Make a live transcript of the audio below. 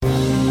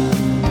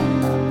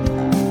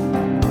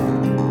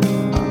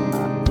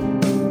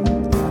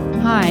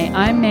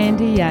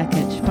Mandy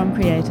Yarkich from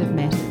Creative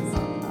Matters,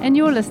 and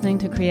you're listening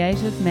to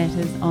Creative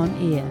Matters on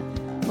Air,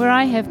 where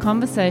I have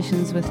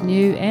conversations with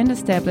new and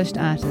established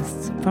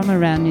artists from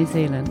around New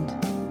Zealand.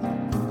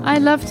 I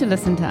love to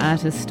listen to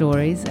artists'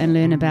 stories and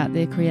learn about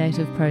their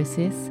creative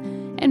process,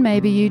 and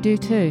maybe you do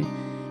too,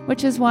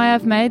 which is why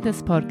I've made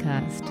this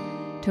podcast,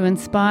 to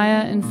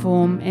inspire,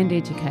 inform and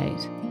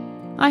educate.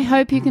 I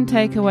hope you can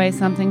take away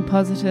something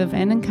positive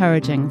and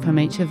encouraging from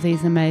each of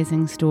these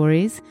amazing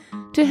stories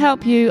to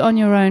help you on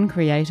your own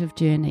creative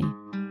journey.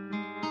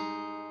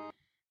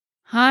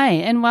 Hi,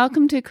 and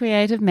welcome to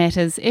Creative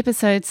Matters,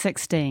 episode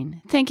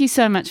 16. Thank you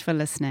so much for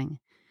listening.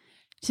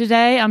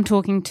 Today I'm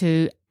talking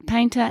to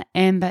painter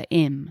Amber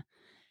M.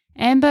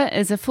 Amber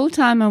is a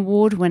full-time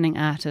award-winning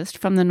artist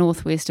from the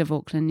northwest of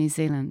Auckland, New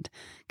Zealand,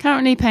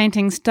 currently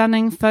painting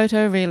stunning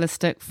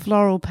photorealistic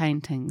floral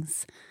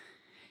paintings.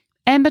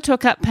 Amber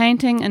took up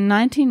painting in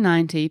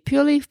 1990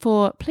 purely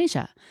for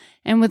pleasure,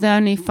 and with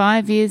only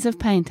 5 years of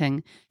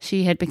painting,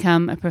 she had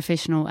become a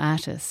professional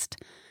artist.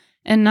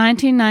 In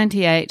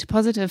 1998,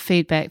 positive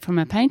feedback from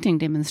a painting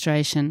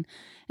demonstration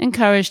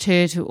encouraged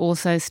her to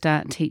also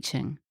start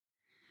teaching.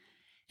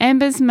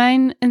 Amber's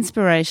main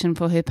inspiration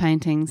for her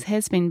paintings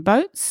has been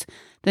boats,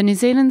 the New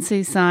Zealand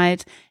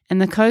seaside,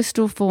 and the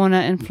coastal fauna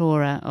and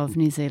flora of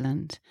New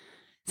Zealand.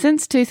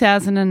 Since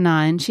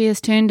 2009, she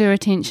has turned her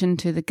attention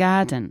to the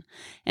garden,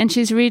 and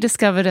she's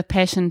rediscovered a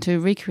passion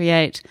to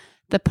recreate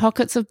the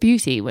pockets of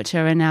beauty which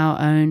are in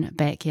our own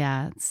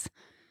backyards.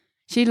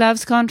 She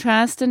loves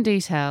contrast and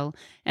detail,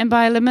 and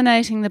by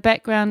eliminating the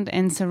background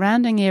and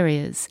surrounding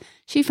areas,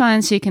 she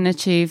finds she can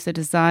achieve the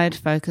desired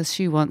focus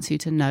she wants you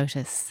to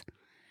notice.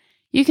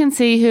 You can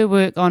see her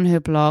work on her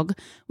blog,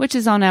 which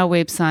is on our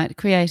website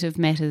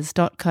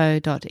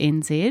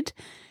creativematters.co.nz,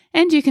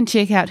 and you can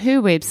check out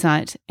her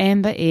website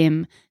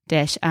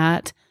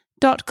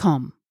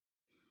amberm-art.com.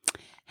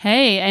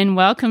 Hey, and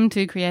welcome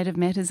to Creative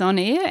Matters on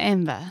Air,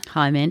 Amber.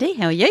 Hi, Mandy.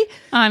 How are you?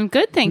 I'm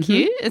good, thank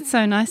you. It's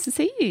so nice to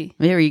see you.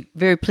 Very,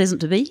 very pleasant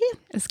to be here.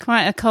 It's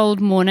quite a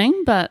cold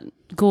morning, but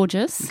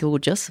gorgeous.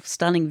 Gorgeous.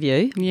 Stunning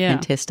view. Yeah.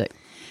 Fantastic.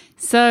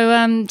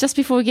 So just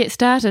before we get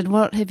started,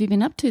 what have you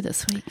been up to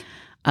this week?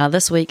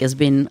 This week has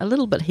been a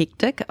little bit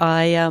hectic.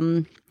 I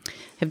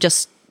have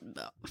just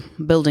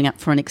building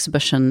up for an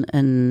exhibition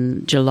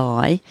in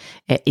July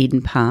at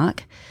Eden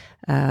Park,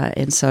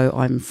 and so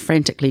I'm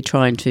frantically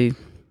trying to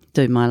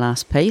do my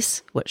last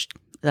piece, which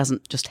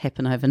doesn't just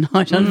happen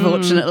overnight,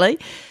 unfortunately.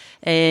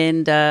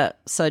 And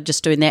so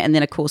just doing that. And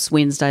then, of course,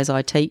 Wednesdays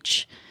I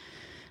teach.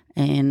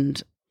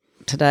 And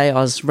today I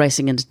was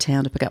racing into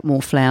town to pick up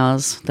more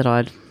flowers that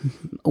I'd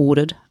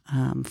ordered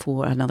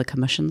for another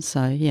commission.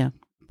 So, yeah,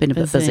 been a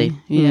bit busy.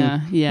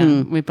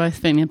 Yeah. We're both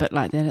feeling a bit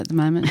like that at the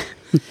moment.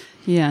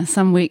 Yeah,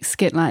 some weeks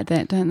get like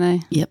that, don't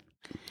they? Yep.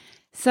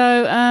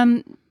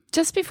 So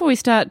just before we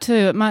start too,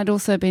 it might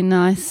also be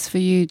nice for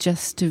you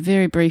just to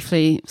very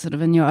briefly, sort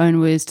of in your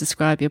own words,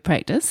 describe your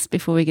practice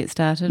before we get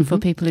started for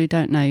people who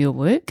don't know your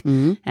work,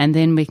 and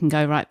then we can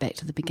go right back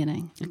to the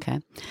beginning. Okay.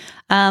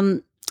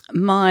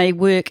 My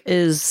work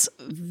is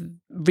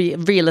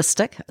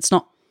realistic. It's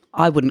not,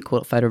 I wouldn't call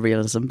it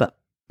photorealism, but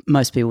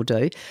most people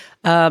do.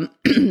 And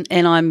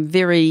I'm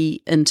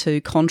very into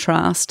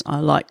contrast. I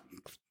like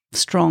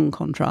strong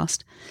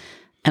contrast.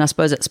 And I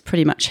suppose it's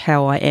pretty much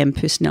how I am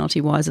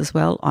personality-wise as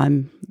well.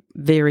 I'm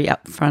very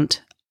upfront,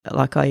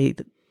 like I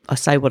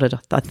say what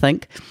I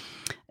think.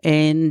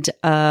 And,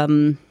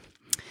 I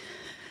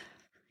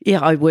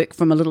work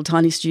from a little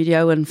tiny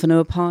studio in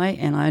Whenuapai,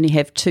 and I only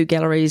have 2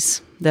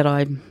 galleries that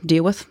I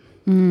deal with.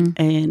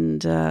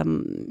 And,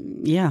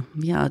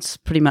 it's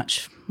pretty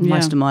much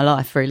most of my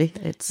life, really.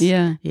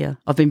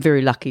 I've been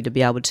very lucky to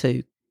be able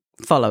to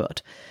follow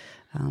it.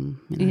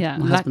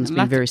 My husband's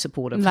been very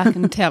supportive. Luck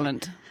and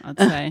talent, I'd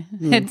say,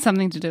 had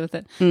something to do with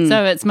it.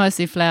 So it's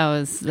mostly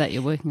flowers that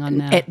you're working on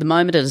now. At the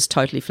moment, it is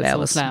totally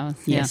flowers. It's all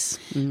flowers, yes.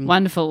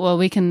 Wonderful. Well,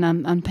 we can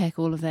unpack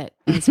all of that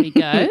as we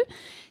go.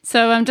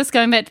 So I'm just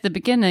going back to the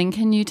beginning.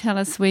 Can you tell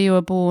us where you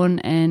were born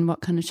and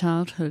what kind of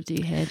childhood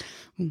you had?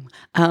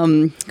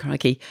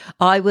 Crikey.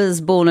 I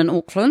was born in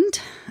Auckland.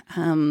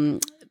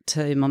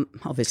 To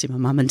obviously my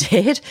mum and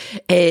dad,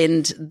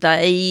 and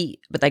they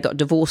got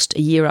divorced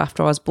a year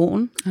after I was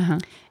born,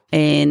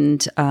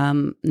 and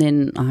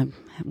then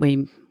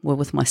we were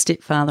with my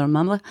stepfather and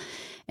mother,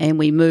 and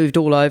we moved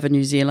all over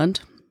New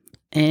Zealand,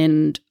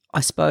 and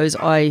I suppose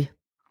I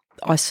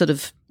sort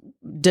of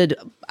did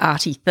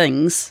arty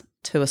things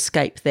to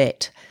escape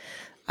that.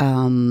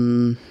 How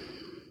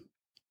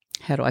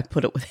do I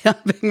put it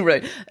without being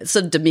rude?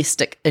 Sort of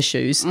domestic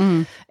issues,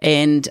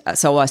 and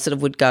so I sort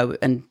of would go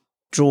and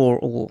draw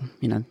or,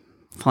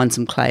 find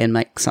some clay and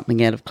make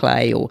something out of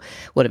clay or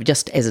whatever,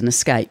 just as an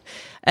escape.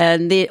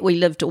 And there we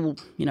lived all,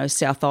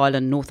 South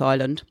Island, North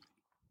Island.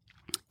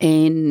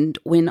 And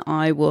when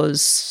I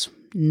was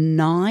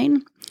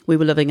 9, we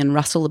were living in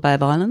Russell, the Bay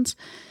of Islands,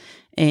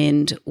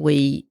 and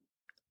we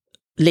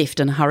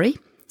left in a hurry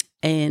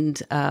and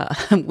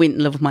went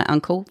and lived with my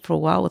uncle for a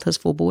while with his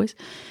 4 boys.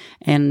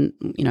 And,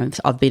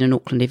 I've been in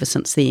Auckland ever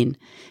since then.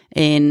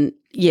 And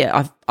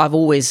I've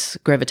always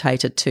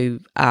gravitated to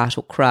art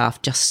or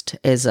craft just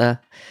as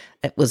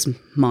it was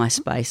my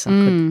space. I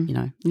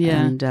could,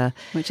 and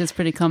which is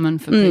pretty common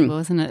for people,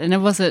 isn't it?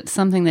 And was it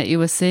something that you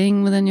were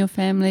seeing within your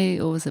family,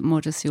 or was it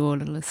more just your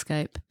little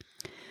escape?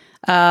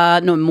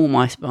 No, more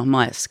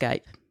my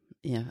escape.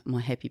 Yeah, my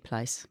happy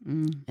place,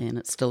 and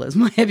it still is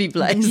my happy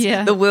place.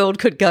 Yeah. The world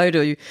could go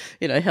to,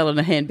 hell in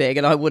a handbag,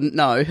 and I wouldn't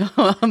know.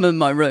 I'm in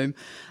my room.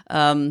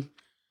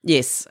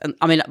 Yes, and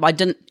I mean, I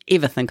didn't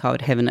ever think I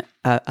would have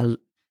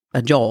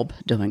a job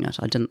doing it.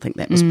 I didn't think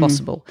that was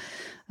possible.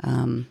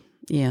 So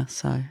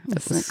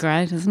it's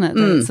great, isn't it?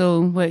 That it's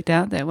all worked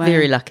out that way.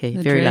 Very lucky,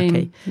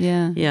 lucky.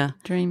 Yeah,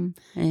 dream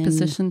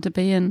position to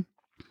be in.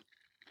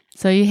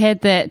 So you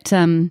had that.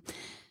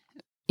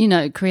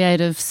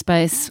 Creative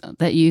space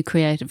that you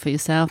created for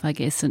yourself, I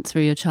guess,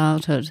 through your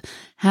childhood.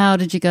 How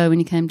did you go when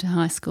you came to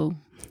high school?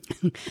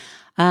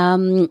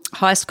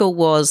 High school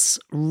was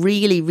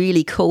really,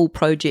 really cool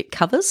project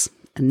covers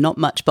and not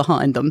much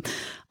behind them.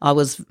 I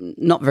was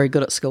not very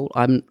good at school.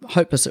 I'm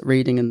hopeless at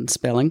reading and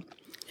spelling,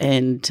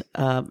 and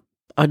I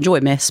enjoy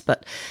maths,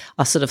 but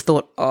I sort of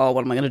thought,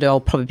 what am I going to do? I'll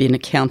probably be an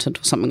accountant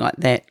or something like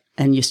that,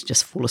 and used to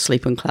just fall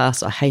asleep in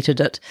class. I hated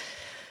it.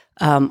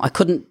 I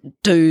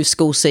couldn't do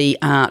School C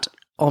art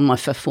on my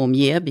 5th form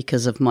year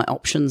because of my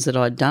options that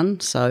I'd done.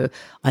 So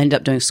I ended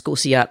up doing School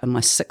C art in my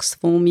 6th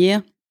form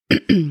year.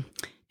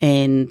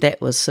 And that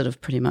was sort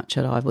of pretty much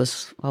it. I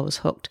was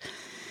hooked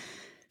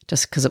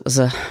just because it was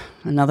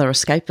another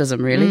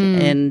escapism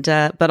really. And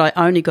but I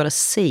only got a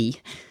C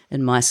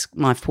in my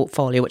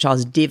portfolio, which I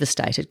was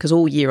devastated because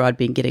all year I'd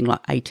been getting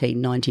like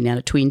 18, 19 out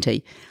of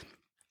 20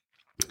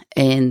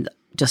 and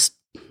just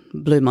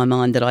blew my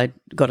mind that I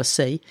got a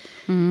C.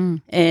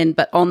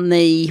 But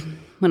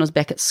when I was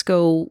back at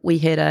school, we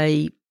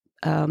had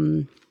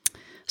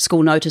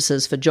school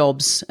notices for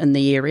jobs in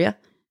the area,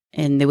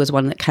 and there was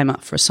one that came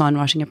up for a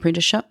signwriting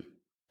apprenticeship,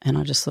 and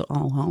I just thought,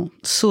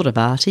 sort of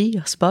arty,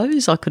 I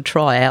suppose. I could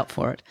try out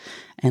for it.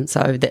 And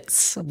so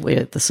that's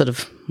where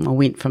I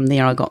went from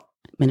there. I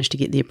managed to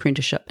get the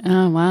apprenticeship.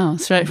 Oh, wow.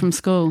 Straight from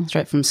school.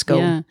 Straight from school.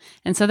 Yeah.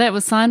 And so that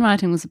was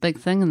signwriting was a big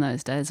thing in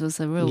those days. It was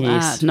a real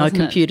art, no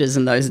computers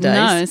in those days.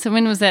 No. So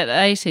when was that,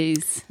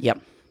 80s? Yep.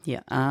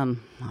 Yeah, I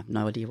have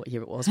no idea what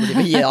year it was,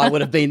 whatever year I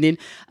would have been then.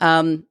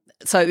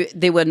 So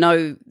there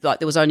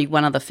was only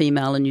one other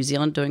female in New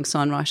Zealand doing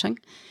signwriting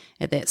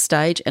at that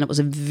stage, and it was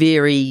a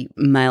very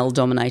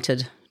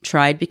male-dominated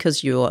trade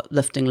because you're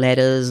lifting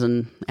ladders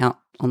and out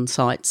on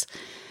sites.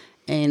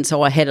 And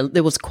so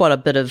there was quite a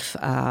bit of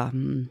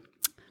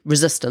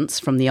resistance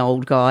from the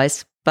old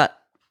guys, but,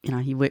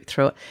 you worked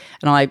through it.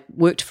 And I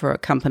worked for a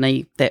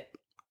company that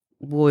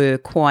were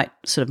quite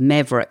sort of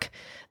maverick.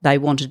 They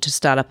wanted to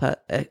start up a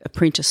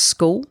apprentice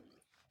school,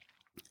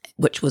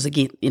 which was,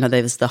 again,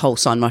 there was the whole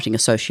Signwriting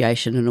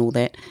Association and all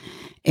that.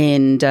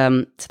 And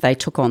so they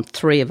took on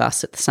 3 of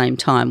us at the same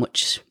time,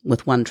 which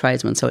with one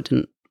tradesman, so it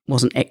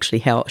wasn't actually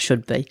how it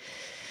should be.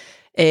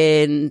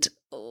 And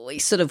we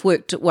sort of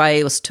worked away.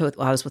 I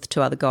was with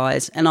 2 other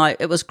guys, and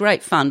it was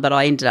great fun, but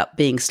I ended up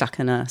being stuck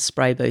in a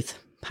spray booth,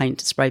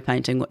 spray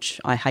painting, which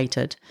I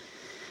hated,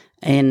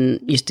 and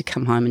used to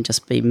come home and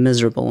just be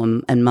miserable.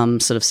 And Mum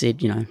sort of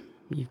said,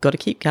 you've got to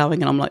keep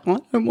going. And I'm like, I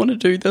don't want to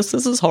do this.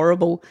 This is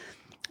horrible.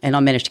 And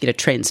I managed to get a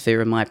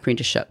transfer in my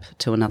apprenticeship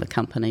to another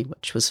company,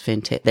 which was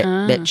fantastic.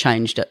 That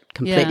changed it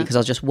completely because I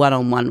was just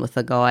one-on-one with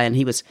a guy, and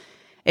he was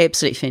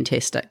absolutely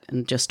fantastic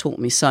and just taught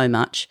me so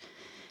much.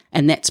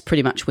 And that's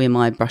pretty much where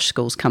my brush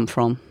skills come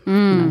from,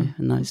 in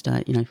those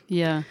days,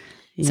 Yeah.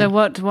 So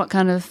what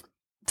kind of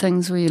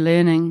things were you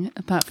learning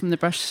apart from the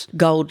brush?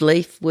 Gold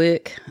leaf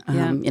work,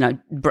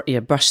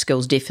 brush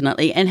skills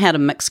definitely, and how to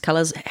mix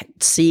colours,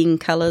 seeing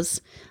colours,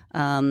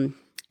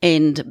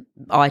 and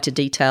eye to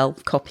detail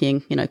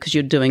copying, because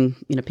you're doing,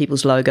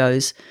 people's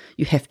logos,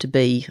 you have to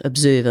be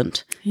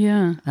observant.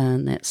 Yeah.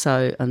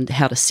 And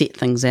how to set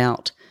things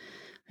out,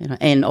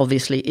 and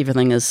obviously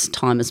everything is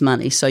time is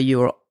money, so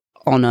you're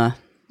on a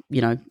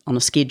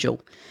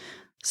schedule.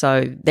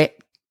 So that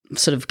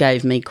sort of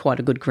gave me quite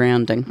a good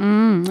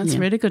grounding. That's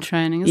really good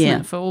training,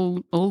 isn't it,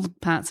 for all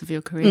parts of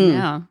your career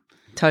now?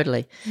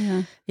 Totally.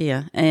 Yeah.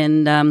 Yeah.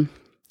 And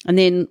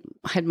then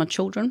I had my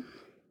children,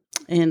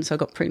 and so I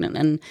got pregnant,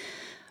 and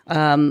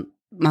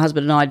my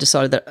husband and I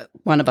decided that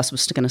one of us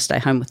was going to stay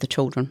home with the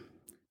children,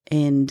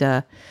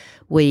 and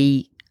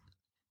we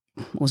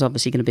was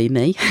obviously going to be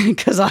me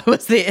because I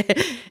was there,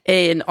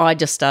 and I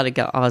just started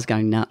I was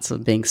going nuts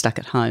of being stuck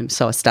at home,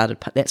 so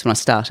that's when I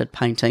started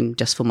painting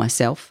just for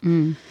myself,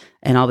 and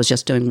I was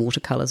just doing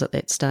watercolours at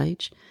that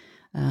stage,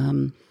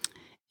 and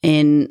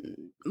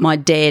my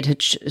dad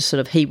had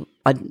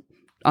I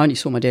only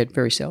saw my dad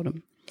very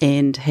seldom,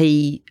 and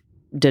he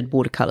did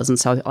watercolours, and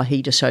so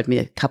he just showed me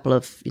a couple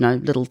of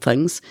little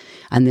things,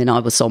 and then I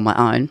was on my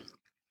own.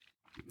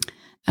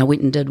 I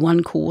went and did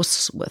one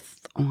course with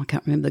I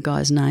can't remember the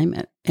guy's name,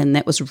 and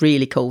that was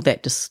really cool.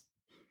 That just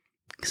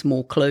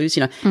small clues,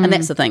 and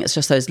that's the thing. It's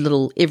just those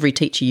little. Every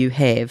teacher you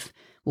have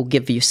will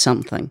give you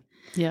something.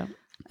 Yeah.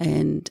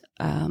 And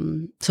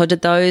so I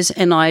did those,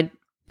 and I'd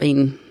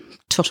been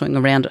tottering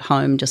around at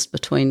home just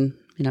between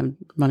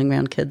running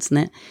around kids and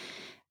that.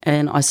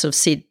 And I sort of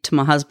said to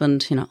my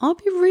husband, it'd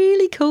be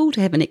really cool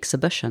to have an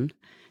exhibition,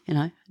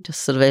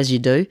 just sort of as you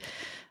do.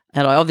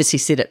 And I obviously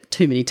said it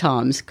too many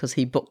times because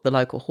he booked the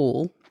local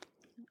hall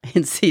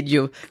and said,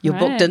 you're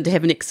booked in to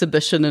have an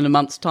exhibition in a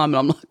month's time. And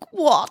I'm like,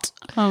 what?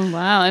 Oh,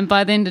 wow. And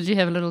by then, did you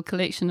have a little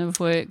collection of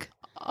work?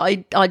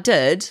 I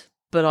did,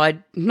 but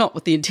not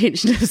with the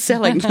intention of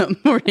selling them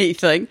or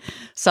anything.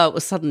 So it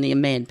was suddenly a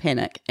mad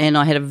panic. And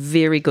I had a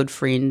very good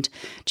friend,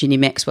 Jenny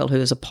Maxwell, who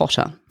was a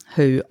potter,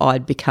 who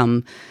I'd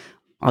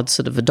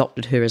sort of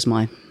adopted her as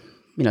my,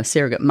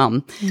 surrogate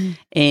mum.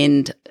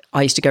 And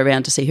I used to go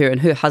around to see her,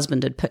 and her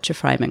husband did picture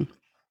framing.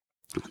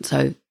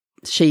 So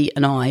she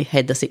and I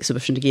had this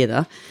exhibition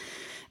together.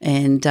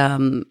 And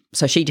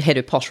so she had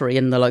her pottery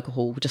in the local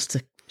hall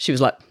she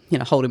was like,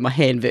 holding my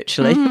hand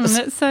virtually.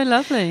 That's so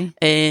lovely.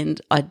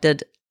 And I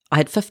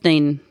had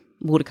 15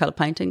 watercolour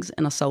paintings,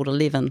 and I sold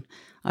 11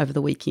 over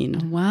the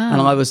weekend. Wow.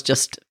 And I was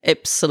just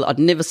I'd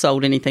never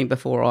sold anything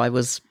before. I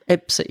was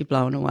absolutely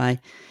blown away.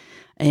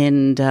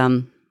 And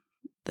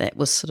that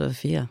was sort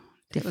of,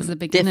 it was the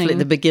beginning. Definitely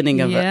the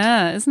beginning of it.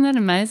 Yeah, isn't that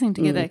amazing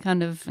to get that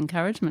kind of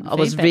encouragement? I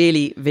was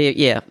really,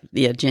 very,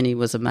 Jenny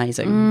was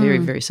amazing, very,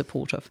 very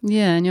supportive.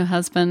 Yeah, and your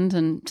husband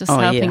and just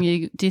helping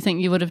you. Do you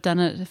think you would have done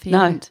it if he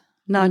hadn't?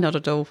 No, not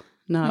at all.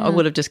 No, I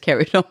would have just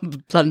carried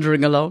on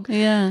blundering along.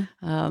 Yeah.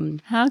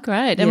 How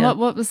great. And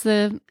what was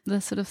the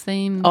sort of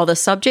theme? Oh, the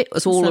subject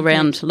was all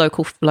around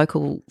local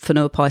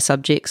whenuapai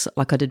subjects.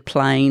 Like I did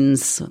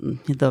planes,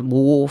 the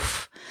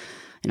wharf,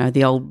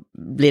 the old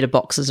letter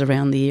boxes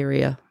around the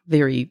area.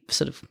 Very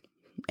sort of,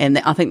 and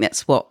I think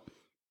that's what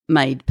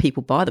made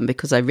people buy them,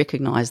 because they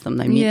recognised them.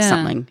 They meant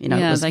something. It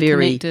was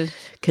very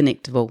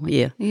connectable.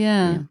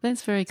 Yeah,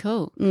 that's very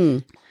cool.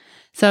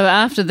 So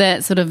after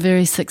that sort of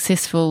very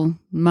successful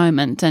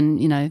moment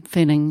and,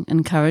 feeling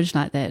encouraged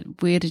like that,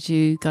 where did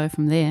you go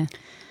from there?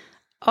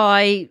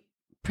 I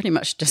pretty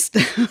much just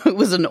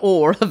was in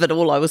awe of it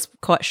all. I was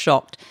quite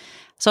shocked.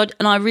 So,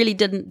 and I really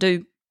didn't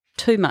do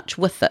too much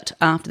with it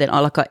after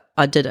that.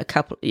 I did a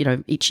couple,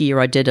 each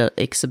year I did an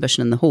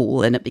exhibition in the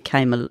hall, and it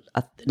became an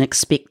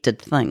expected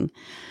thing.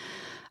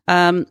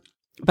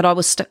 But I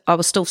was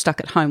still stuck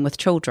at home with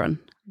children.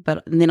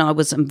 And then I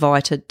was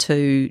invited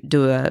to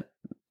do a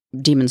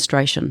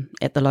demonstration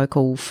at the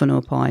local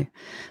Whenuapai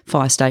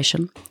fire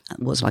station. It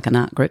was like an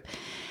art group,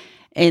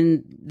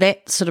 and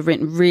that sort of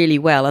went really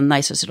well. And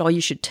they sort of said, "Oh,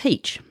 you should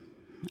teach."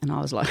 And I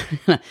was like,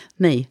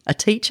 "Me, a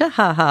teacher?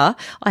 Ha ha!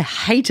 I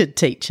hated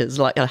teachers.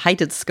 Like I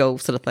hated school,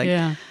 sort of thing."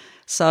 Yeah.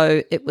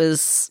 So it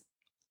was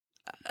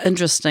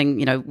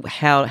interesting.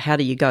 How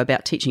do you go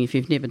about teaching if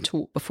you've never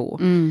taught before?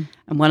 And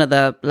one of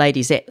the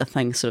ladies at the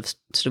thing sort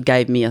of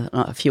gave me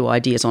a few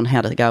ideas on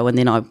how to go, and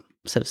then I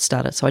sort of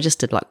started. So I just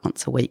did like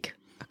once a week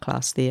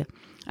class there,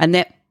 and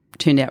that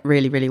turned out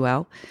really, really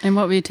well. And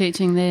what were you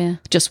teaching there?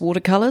 Just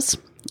watercolours,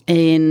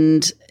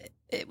 and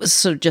it was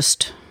sort of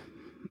just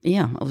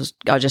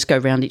I just go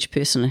around each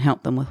person and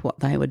help them with what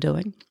they were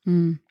doing.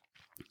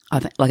 I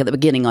think like at the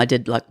beginning I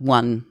did like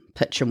one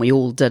picture and we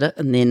all did it,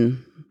 and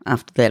then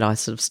after that I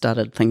sort of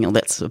started thinking, oh,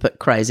 that's a bit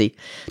crazy,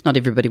 not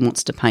everybody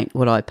wants to paint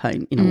what I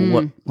paint,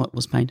 or what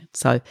was painted.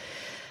 So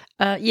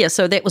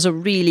so that was a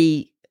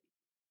really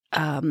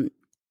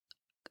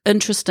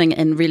interesting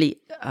and really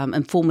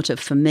informative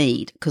for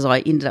me, because I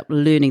ended up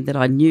learning that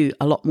I knew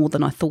a lot more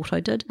than I thought I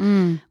did,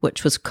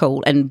 which was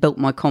cool, and built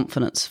my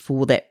confidence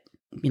for that,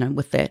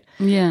 with that.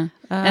 Yeah.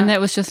 And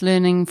that was just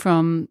learning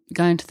from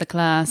going to the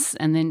class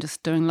and then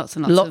just doing lots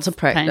and lots of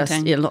practice.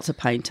 painting. Yeah, lots of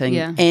painting.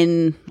 Yeah.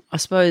 And I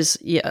suppose,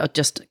 it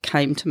just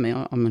came to me.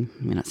 I mean,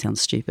 it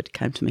sounds stupid, it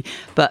came to me,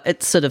 but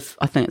it's sort of,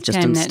 I think it's just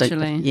instinctive.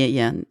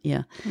 Naturally.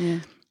 Yeah.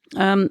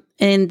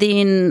 And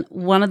then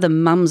one of the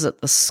mums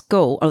at the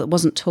school, it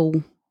wasn't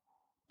till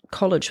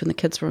college, when the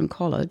kids were in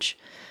college,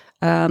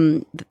 her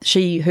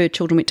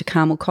children went to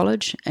Carmel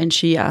College, and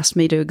she asked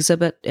me to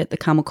exhibit at the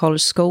Carmel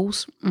College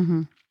schools.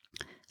 Mm-hmm.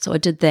 So I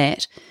did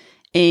that,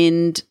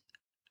 and did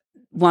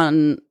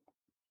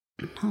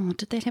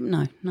that happen?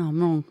 No, I'm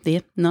wrong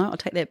there. No, I'll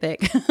take that back.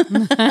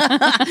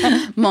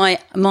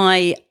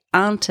 my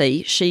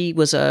auntie, she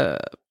was a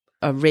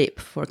rep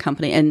for a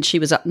company, and she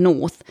was up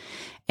north,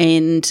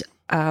 and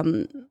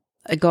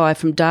a guy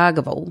from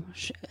Dargaville,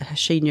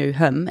 she knew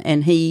him,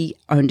 and he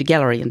owned a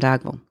gallery in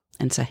Dargaville,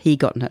 and so he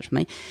got in touch with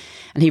me,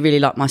 and he really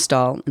liked my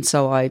style, and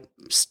so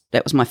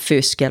that was my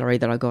first gallery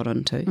that I got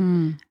into,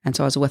 and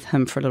so I was with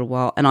him for a little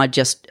while, and I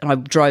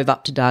drove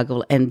up to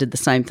Dargaville and did the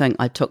same thing.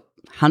 I took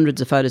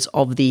hundreds of photos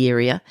of the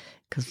area,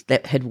 because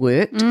that had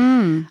worked,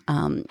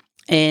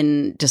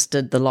 and just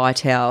did the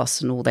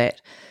lighthouse and all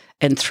that.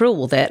 And through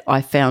all that,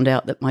 I found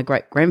out that my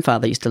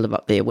great-grandfather used to live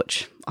up there,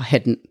 which I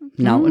hadn't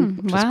known,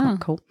 which was quite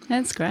cool.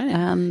 That's great.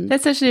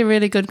 That's actually a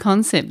really good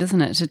concept,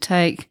 isn't it, to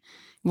take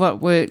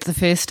what worked the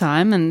first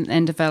time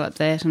and develop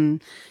that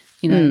and,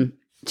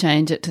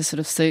 change it to sort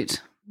of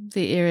suit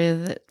the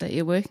area that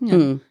you're working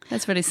in.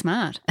 That's really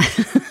smart.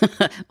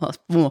 Well, it's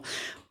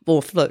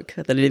more fluke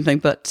than anything.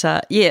 But,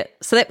 so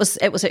it was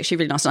actually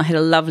really nice. And I had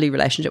a lovely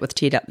relationship with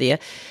Ted up there.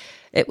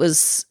 It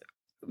was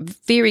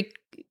very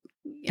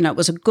it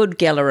was a good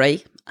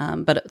gallery,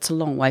 but it's a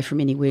long way from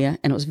anywhere,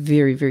 and it was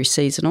very, very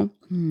seasonal.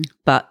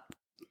 But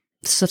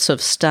sort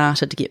of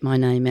started to get my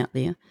name out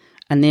there.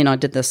 And then I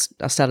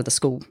started the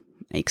school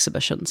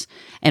exhibitions.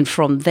 And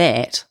from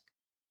that,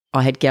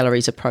 I had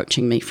galleries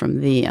approaching me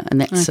from there, and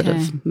that sort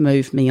of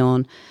moved me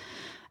on.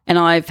 And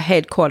I've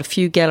had quite a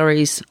few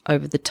galleries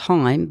over the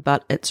time,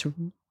 but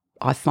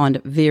I find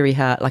it very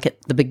hard. Like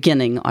at the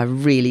beginning, I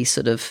really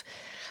sort of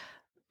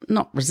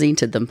not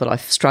resented them, but I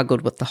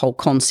struggled with the whole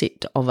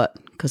concept of it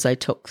because they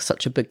took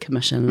such a big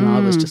commission, and I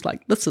was just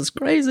like, this is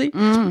crazy.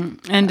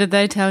 And did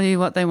they tell you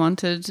what they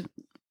wanted?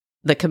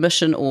 The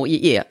commission, or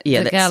the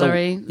that's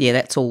gallery?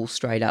 That's all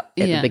straight up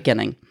at the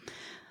beginning.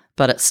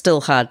 But it's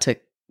still hard to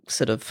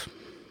sort of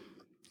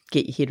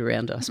get your head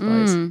around, I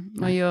suppose.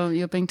 Well,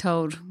 you're being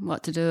told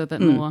what to do a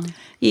bit more.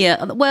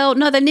 Yeah. Well,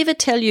 no, they never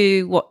tell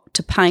you what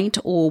to paint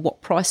or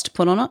what price to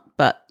put on it,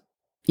 but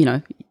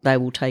they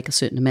will take a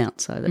certain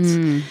amount. So that's,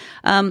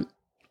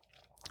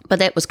 but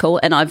that was cool,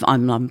 and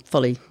I'm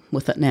fully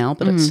with it now.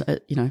 But it's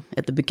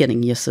at the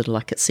beginning, you're sort of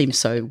like, it seems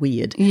so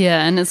weird.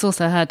 Yeah, and it's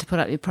also hard to put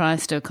up your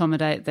price to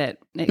accommodate that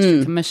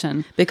extra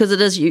commission, because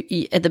it is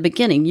you at the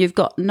beginning. You've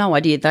got no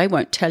idea. They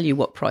won't tell you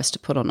what price to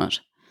put on it.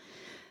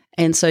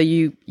 And so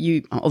you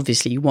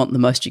obviously you want the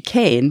most you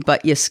can,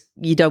 but yes,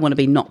 you don't want to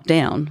be knocked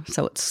down.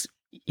 So it's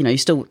you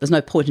still, there's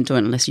no point in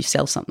doing it unless you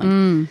sell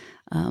something.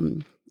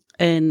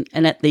 And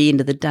at the end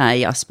of the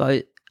day, I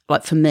suppose,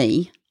 like for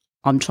me,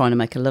 I'm trying to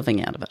make a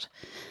living out of it,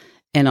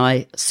 and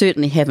I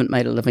certainly haven't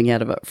made a living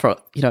out of it for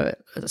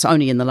it's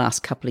only in the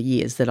last couple of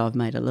years that I've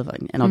made a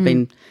living, and I've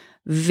been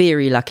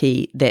very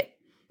lucky that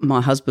my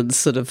husband's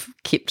sort of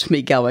kept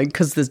me going,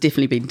 because there's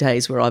definitely been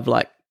days where I've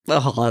like,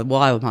 oh,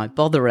 why am I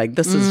bothering?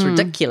 This is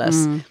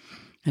ridiculous.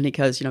 And he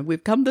goes,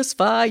 we've come this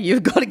far,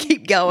 you've got to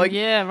keep going.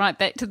 Yeah, right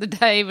back to the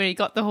day where he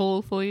got the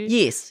haul for you.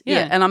 Yes,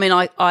 yeah. And I mean,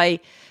 I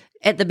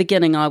at the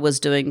beginning I was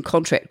doing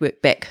contract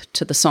work back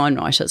to the sign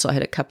writers. I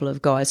had a couple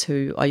of guys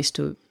who I used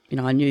to,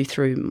 I knew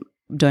through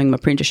doing my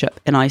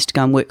apprenticeship, and I used to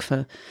go and work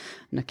for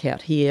Nick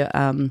out here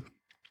and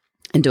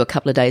do a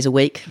couple of days a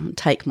week, and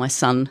take my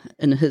son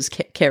in his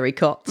carry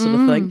cot sort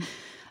of thing.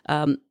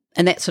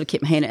 And that sort of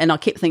kept my hand, and I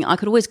kept thinking I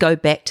could always go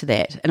back to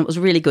that, and it was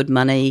really good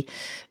money,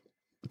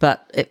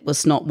 but it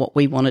was not what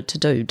we wanted to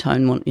do.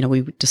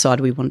 We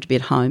decided we wanted to be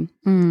at home,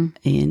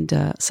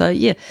 and so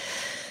yeah,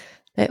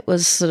 that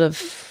was sort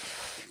of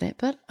that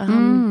bit.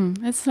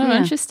 It's so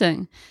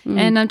interesting.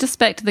 And just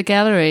back to the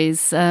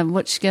galleries.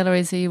 Which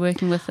galleries are you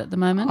working with at the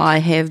moment? I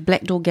have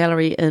Black Door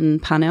Gallery in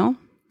Parnell,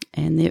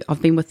 and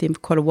I've been with them for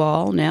quite a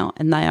while now,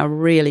 and they are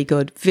really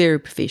good, very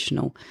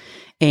professional.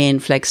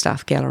 And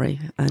Flagstaff Gallery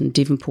in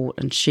Devonport,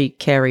 and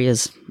Carrie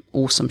is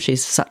awesome.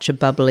 She's such a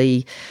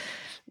bubbly,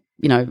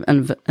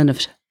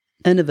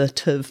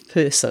 innovative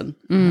person.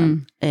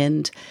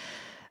 And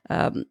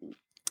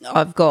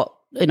I've got,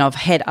 I've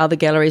had other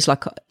galleries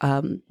like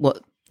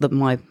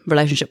my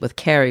relationship with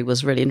Carrie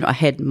was really. I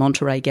had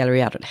Monterey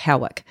Gallery out at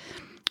Howick,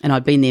 and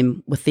I'd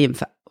been with them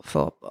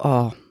for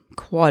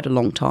quite a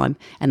long time,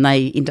 and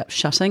they ended up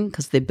shutting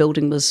because their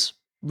building was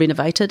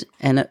renovated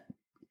and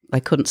they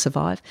couldn't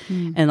survive.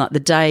 And like the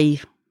day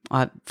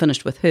I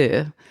finished with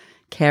her,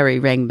 Carrie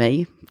rang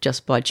me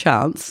just by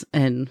chance,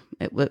 and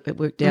it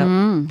worked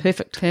out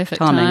perfect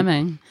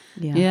timing.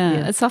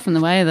 Yeah, it's often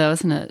the way though,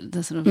 isn't it?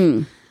 The sort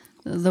of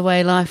the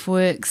way life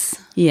works.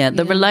 Yeah,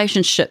 the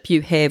relationship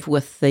you have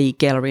with the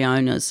gallery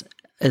owners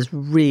is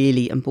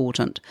really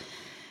important.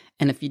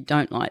 And if you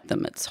don't like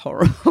them, it's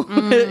horrible.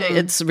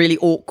 It's really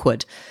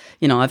awkward.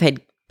 I've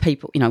had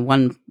people,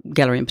 one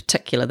gallery in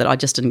particular that I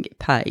just didn't get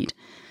paid.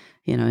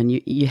 And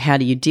you how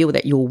do you deal with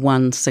that? You're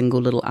one single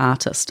little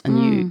artist,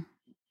 and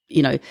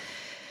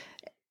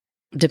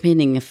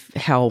depending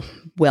how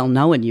well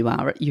known you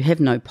are, you have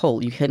no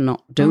pull. You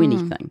cannot do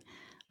anything.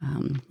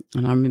 And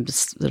I remember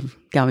sort of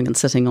going and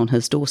sitting on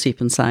his doorstep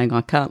and saying,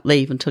 I can't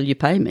leave until you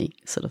pay me,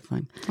 sort of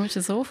thing. Which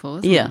is awful,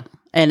 isn't it?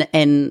 And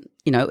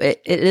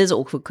it is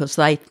awful because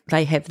they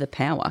have the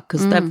power,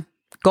 because they've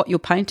got your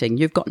painting,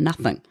 you've got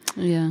nothing.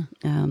 Yeah.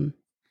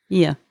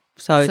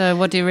 So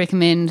what do you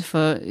recommend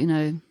for,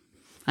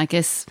 I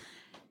guess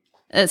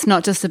it's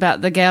not just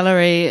about the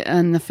gallery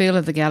and the feel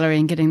of the gallery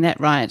and getting that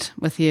right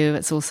with you.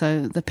 It's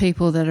also the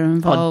people that are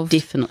involved. Oh,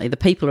 definitely. The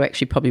people are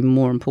actually probably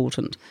more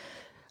important,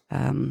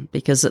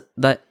 because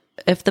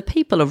if the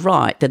people are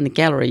right, then the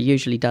gallery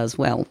usually does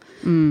well.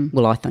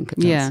 Well, I think it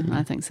does. Yeah,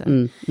 I think so.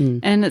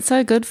 And it's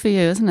so good for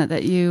you, isn't it,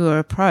 that you were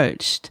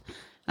approached?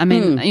 I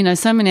mean,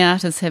 so many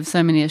artists have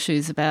so many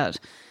issues about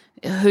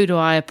who do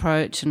I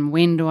approach and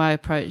when do I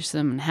approach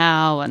them and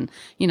how, and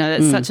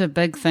that's such a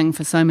big thing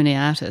for so many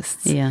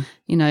artists. Yeah,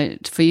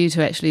 for you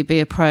to actually be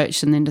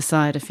approached and then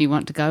decide if you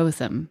want to go with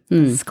them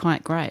is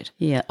quite great.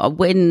 Yeah,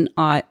 when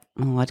I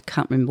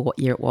can't remember what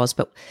year it was,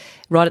 but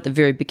right at the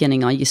very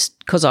beginning,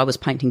 because I was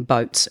painting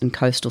boats and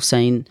coastal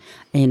scene,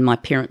 and my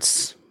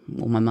parents,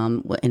 or my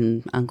mum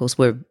and uncles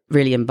were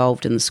really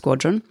involved in the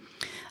squadron.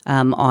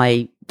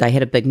 They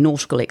had a big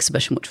nautical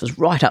exhibition, which was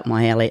right up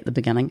my alley at the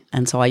beginning,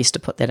 and so I used to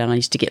put that on. I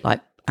used to get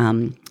like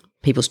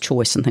People's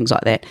Choice and things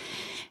like that,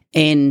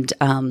 and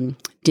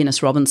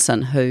Dennis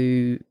Robinson,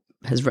 who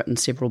has written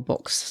several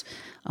books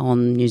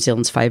on New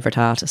Zealand's favourite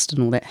artist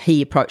and all that,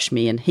 he approached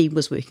me, and he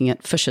was working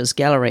at Fisher's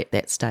Gallery at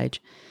that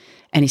stage.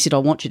 And he said, I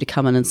want you to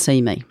come in and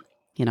see me.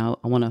 You know,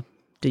 I want to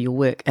do your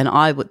work. And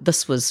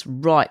this was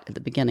right at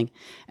the beginning.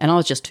 And I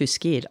was just too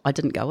scared. I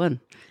didn't go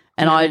in.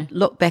 And I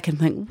look back and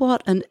think,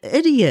 what an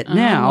idiot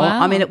now.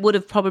 Wow. I mean, it would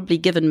have probably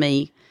given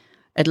me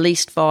at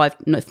least 5,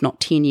 if not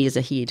 10 years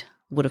ahead,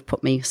 would have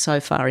put me so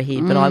far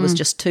ahead. But I was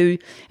just too,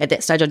 at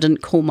that stage, I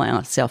didn't call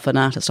myself an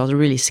artist. I was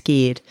really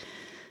scared.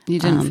 You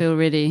didn't feel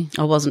ready.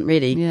 I wasn't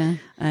ready. Yeah.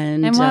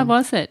 And why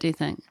was that, do you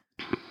think?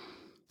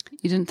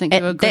 You didn't think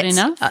you were good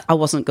enough? I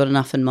wasn't good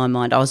enough in my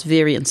mind. I was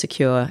very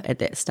insecure at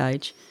that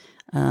stage.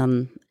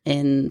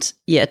 And,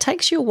 yeah, it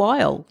takes you a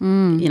while.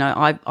 You know,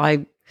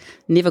 I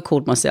never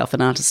called myself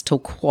an artist till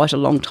quite a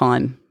long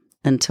time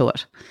into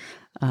it.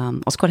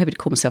 I was quite happy to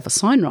call myself a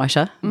sign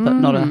writer, but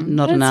not an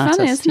artist. It's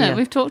funny, isn't it? Yeah.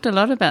 We've talked a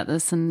lot about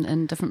this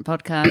in different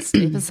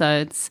podcast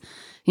episodes.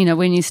 You know,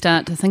 when you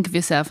start to think of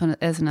yourself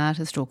as an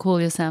artist or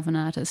call yourself an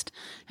artist.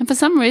 And for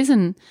some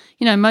reason,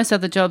 you know, most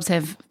other jobs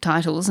have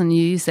titles and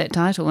you use that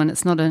title and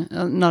it's not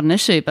an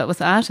issue. But with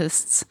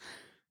artists,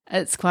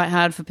 it's quite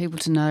hard for people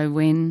to know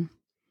when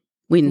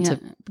to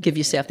give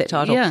yourself that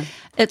title. Yeah.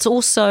 It's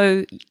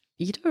also,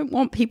 you don't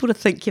want people to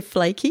think you're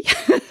flaky,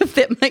 if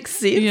that makes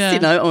sense. Yeah. You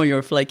know, oh, you're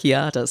a flaky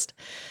artist.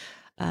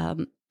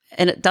 And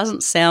it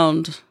doesn't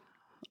sound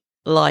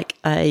like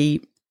a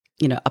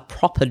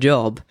proper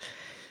job.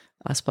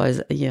 I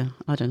suppose, yeah,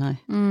 I don't know.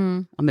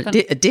 I mean,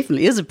 it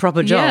definitely is a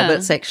proper job. Yeah.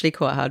 It's actually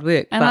quite hard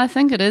work. And but I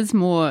think it is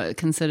more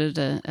considered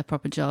a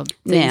proper job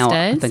these now,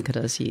 days. I think it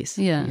is, yes.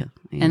 Yeah.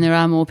 And there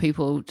are more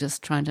people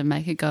just trying to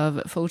make a go of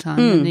it full time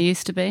than there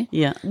used to be.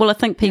 Yeah. Well, I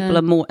think people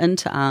are more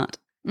into art.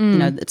 You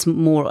know, it's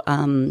more,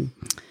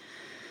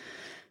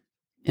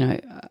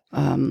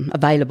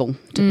 available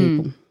to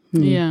people.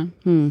 Yeah.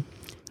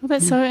 Well,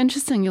 that's so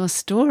interesting, your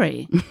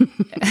story.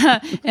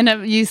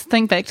 And you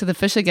think back to the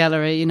Fisher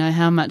Gallery, you know,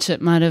 how much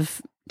it might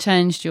have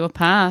changed your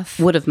path.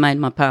 Would have made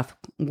my path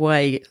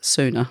way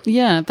sooner.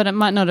 Yeah, but it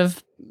might not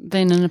have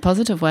been in a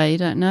positive way. You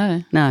don't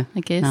know. No. I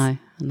guess.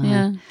 No.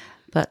 Yeah.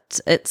 But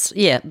it's,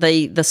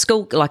 the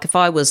school, like if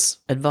I was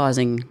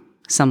advising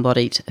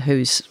somebody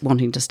who's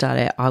wanting to start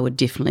out, I would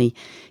definitely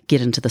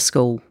get into the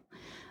school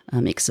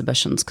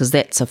exhibitions, because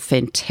that's a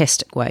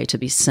fantastic way to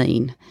be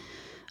seen.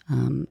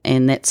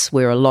 And that's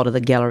where a lot of the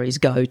galleries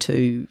go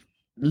to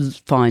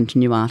find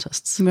new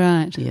artists.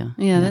 Right. Yeah.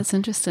 Yeah, that's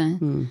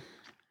interesting.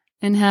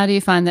 And how do you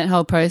find that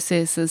whole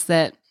process? Is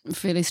that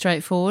fairly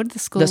straightforward, the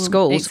schools?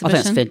 I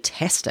think it's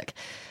fantastic.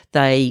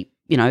 They,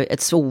 you know,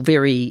 it's all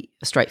very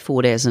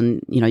straightforward, as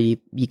in, you know,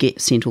 you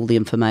get sent all the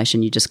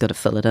information, you just got to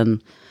fill it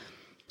in.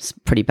 It's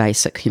pretty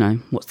basic, you know,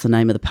 what's the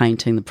name of the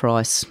painting, the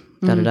price,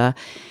 da-da-da.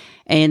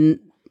 And,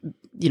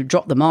 you know,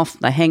 drop them off,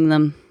 they hang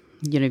them,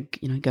 you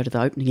know, go to the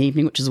opening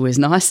evening, which is always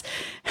nice,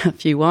 a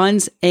few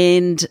wines,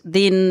 and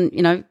then,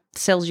 you know,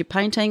 sells your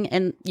painting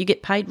and you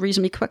get paid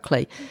reasonably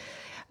quickly.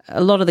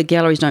 A lot of the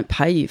galleries don't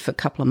pay you for a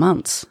couple of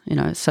months, you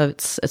know, so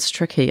it's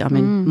tricky. I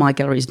mean, my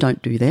galleries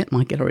don't do that.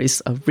 My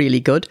galleries are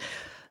really good,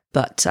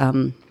 but,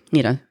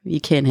 you know,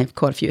 you can have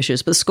quite a few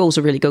issues. But the schools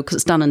are really good because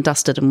it's done and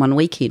dusted in one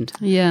weekend.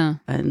 Yeah.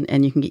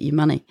 And you can get your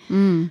money.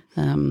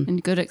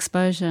 And good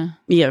exposure.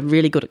 Yeah,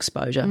 really good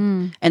exposure.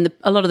 And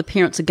a lot of the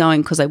parents are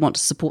going because they want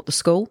to support the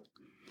school.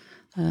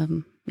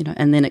 You know,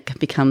 and then it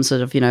becomes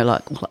sort of, you know,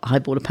 like, well, I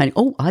bought a painting.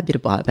 Oh, I better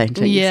buy a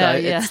painting. Yeah, so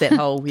it's that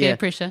whole, peer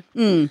pressure.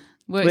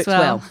 Works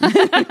well.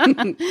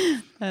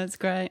 That's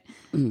great.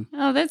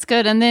 Oh, that's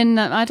good. And then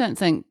I don't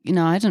think, you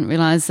know, I didn't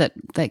realise that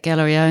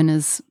gallery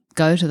owners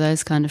go to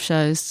those kind of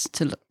shows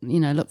to, you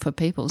know, look for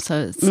people.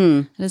 So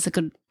it is a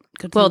good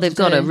well, thing they've to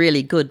got do. a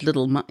really good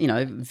little, you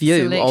know,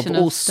 view Selection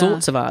of all stuff.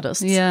 sorts of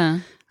artists. Yeah,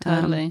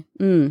 totally.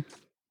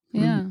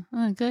 Yeah,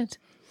 oh, good.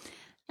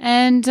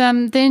 And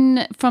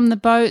then from the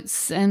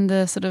boats and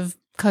the sort of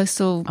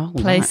coastal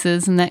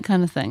places and that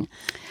kind of thing,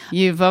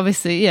 you've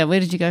obviously, where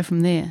did you go from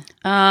there?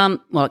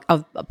 Well,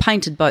 I've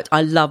painted boats.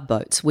 I love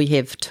boats. We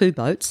have 2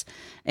 boats,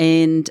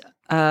 and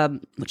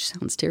which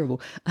sounds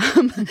terrible.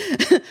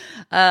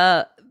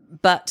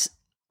 But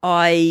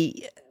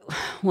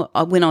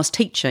when I was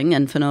teaching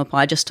in Whenuapai,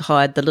 I just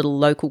hired the little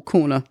local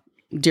corner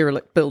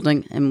derelict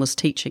building and was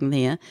teaching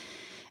there.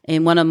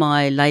 And one of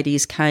my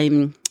ladies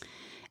came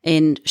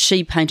and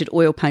she painted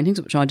oil paintings,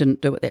 which I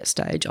didn't do at that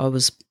stage. I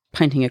was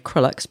painting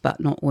acrylics, but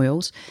not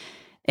oils.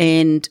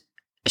 And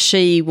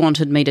she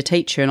wanted me to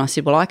teach her, and I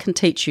said, well, I can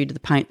teach you to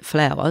paint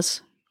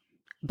flowers,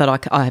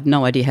 but I have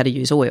no idea how to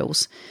use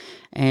oils.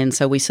 And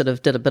so we sort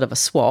of did a bit of a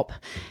swap,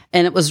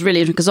 and it was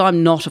really interesting because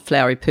I'm not a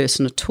flowery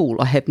person at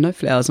all. I have no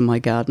flowers in my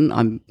garden.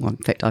 In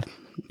fact,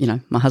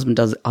 my husband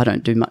does. I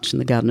don't do much in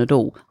the garden at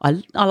all.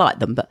 I like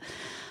them, but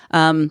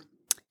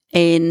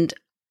and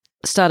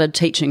started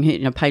teaching her, you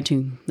know,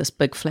 painting this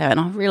big flower, and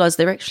I realised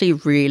they're actually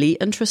really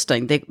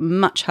interesting. They're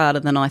much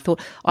harder than I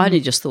thought. I only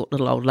just thought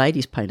little old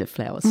ladies painted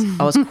flowers.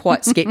 I was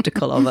quite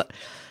sceptical of it,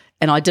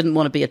 and I didn't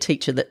want to be a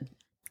teacher that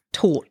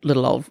taught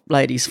little old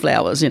ladies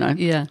flowers, you know.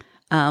 Yeah.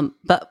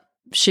 But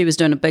she was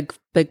doing a big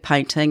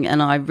painting,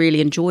 and I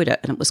really enjoyed it,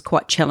 and it was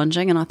quite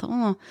challenging, and I thought,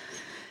 oh,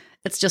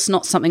 it's just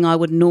not something I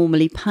would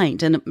normally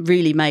paint, and it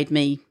really made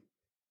me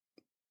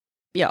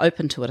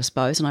open to it, I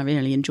suppose, and I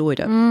really enjoyed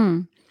it.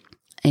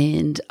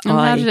 And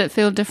how did it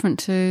feel different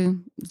to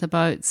the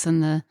boats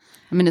and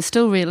it's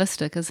still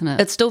realistic, isn't it?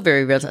 It's still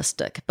very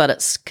realistic, but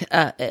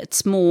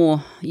it's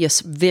more,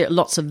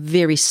 lots of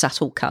very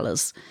subtle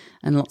colours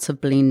and lots of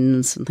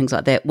blends and things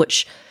like that,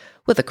 which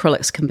with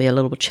acrylics can be a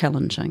little bit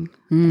challenging.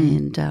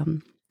 And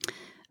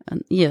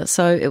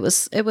so it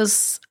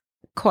was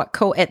quite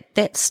cool at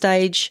that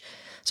stage.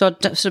 So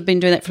I'd sort of been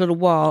doing that for a little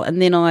while,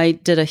 and then I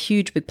did a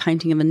huge big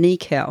painting of a knee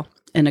cow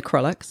in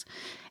acrylics,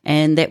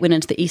 and that went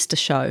into the Easter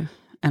show,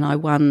 and I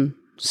won,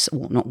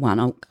 well, not won,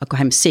 I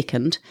came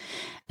second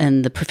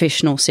in the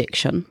professional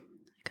section.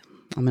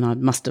 I mean, I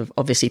must have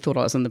obviously thought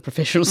I was in the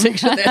professional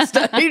section at that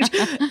stage,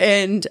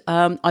 and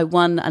I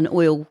won an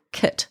oil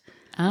kit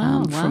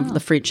from the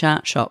French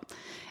art shop,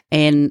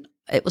 and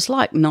it was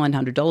like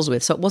 $900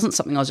 worth, so it wasn't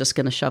something I was just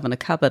going to shove in a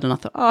cupboard, and I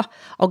thought,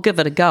 I'll give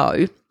it a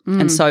go.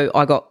 And so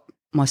I got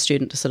my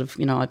student to sort of,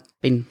 I'd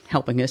been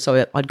helping her,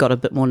 so I'd got a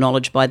bit more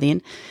knowledge by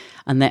then,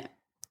 and that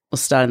was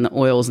starting the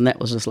oils, and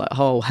that was just like,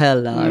 oh,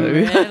 hello.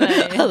 Really?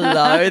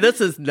 Hello, this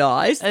is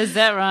nice. Is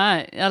that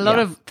right? A lot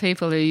of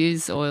people who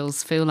use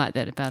oils feel like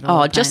that about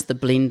oil paint. Just the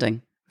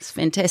blending. It's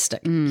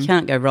fantastic. You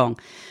can't go wrong.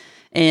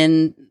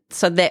 And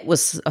so that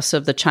was sort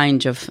of the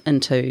change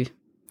into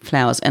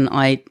flowers, and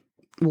I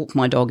walk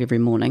my dog every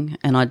morning,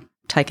 and I'd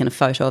taken a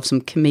photo of some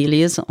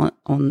camellias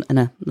in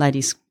a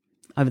lady's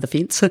over the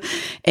fence,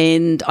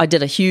 and I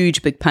did a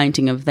huge big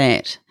painting of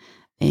that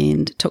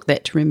and took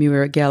that to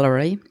Remuera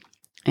Gallery,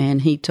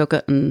 and he took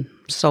it and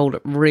sold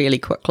it really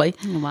quickly.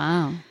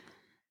 Wow.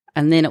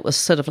 And then it was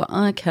sort of like,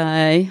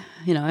 okay,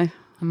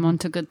 I'm on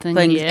to good things.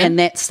 Yeah. And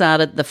that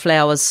started the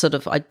flowers sort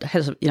of, I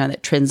had,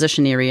 that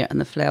transition area, and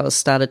the flowers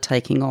started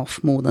taking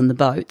off more than the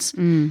boats.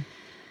 And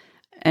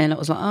it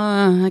was like,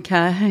 oh,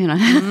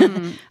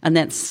 okay, and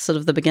that's sort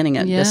of the beginning.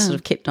 It just sort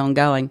of kept on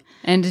going.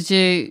 And did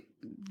you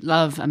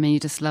you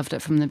just loved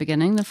it from the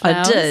beginning, the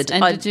flowers? I did.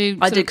 And I did,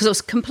 because it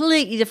was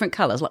completely different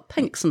colours, like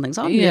pinks and things.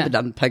 I've never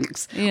done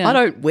pinks. Yeah. I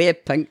don't wear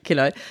pink,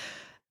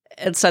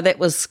 And so it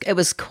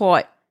was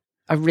quite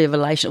a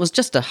revelation. It was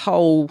just a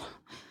whole,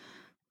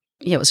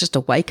 it was just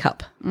a wake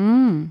up.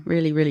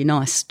 Really, really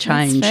nice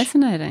change. That's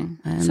fascinating.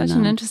 And such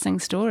an interesting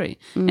story.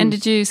 And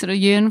did you sort of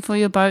yearn for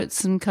your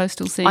boats and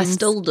coastal scenes? I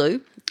still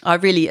do. I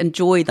really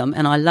enjoy them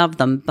and I love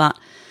them, but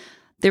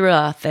there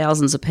are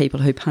thousands of people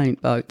who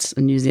paint boats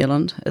in New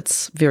Zealand.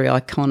 It's very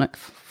iconic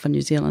for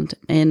New Zealand,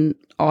 and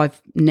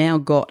I've now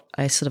got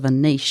a sort of a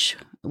niche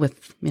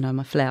with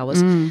my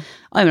flowers.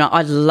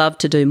 I'd love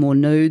to do more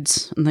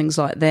nudes and things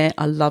like that.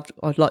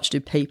 I'd like to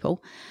do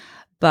people,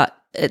 but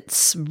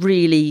it's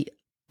really,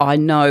 I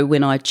know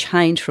when I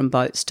changed from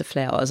boats to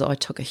flowers, I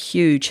took a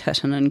huge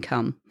hit in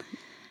income,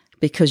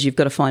 because you've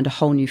got to find a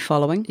whole new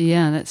following.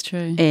 Yeah, that's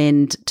true.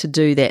 And to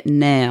do that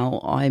now,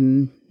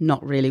 I'm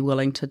not really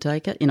willing to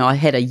take it. I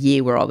had a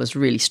year where I was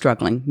really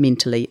struggling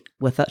mentally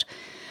with it,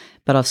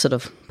 but I've sort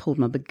of pulled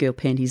my big girl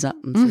panties up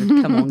and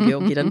said, come on,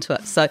 girl, get into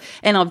it. So,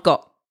 and I've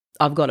got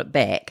it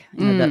back,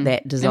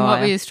 that desire. And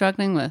what were you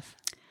struggling with?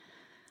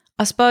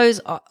 I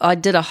suppose I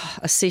did a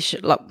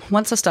session, like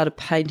once I started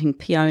painting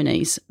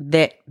peonies,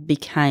 that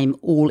became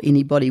all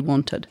anybody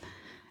wanted.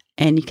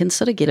 And you can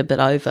sort of get a bit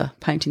over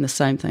painting the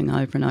same thing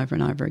over and over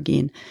and over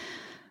again.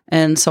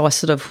 And so I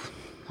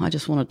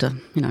just wanted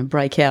to,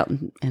 break out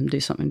and do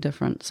something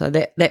different. So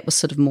that was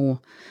sort of more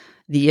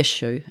the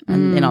issue.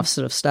 And then I've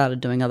sort of started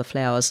doing other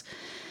flowers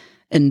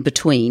in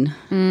between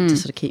to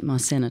sort of keep my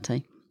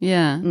sanity.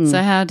 Yeah.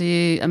 So how do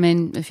you,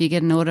 if you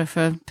get an order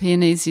for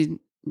peonies,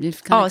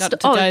 you've kind of got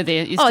to go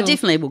there. I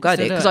definitely will go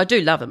there, because I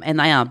do love them, and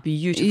they are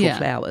beautiful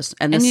flowers,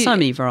 and there's so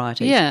many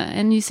varieties. Yeah,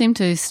 and you seem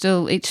to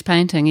still, each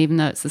painting, even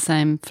though it's the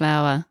same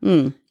flower,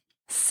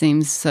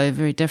 seems so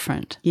very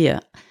different.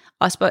 Yeah,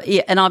 I suppose.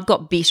 Yeah, and I've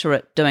got better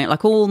at doing it.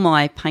 Like all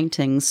my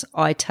paintings,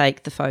 I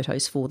take the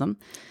photos for them.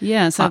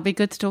 Yeah, so it'd be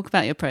good to talk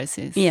about your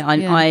process. Yeah,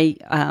 I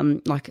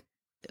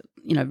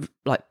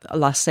like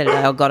last Saturday,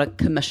 I got a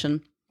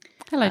commission.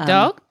 Hello,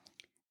 dog.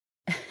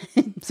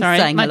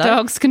 Sorry, my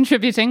dog's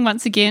contributing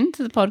once again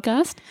to the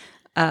podcast.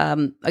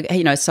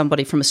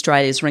 Somebody from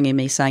Australia is ringing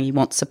me saying he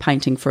wants a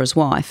painting for his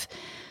wife,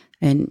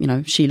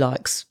 and she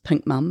likes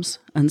pink mums,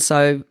 and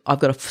so I've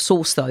got to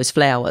source those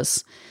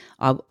flowers.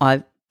 At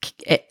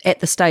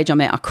the stage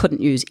I'm at, I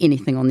couldn't use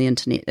anything on the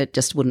internet; it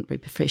just wouldn't be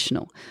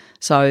professional.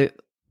 So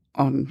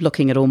I'm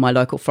looking at all my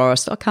local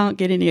florists. I can't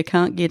get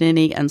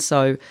any, and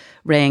so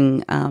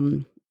rang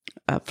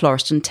a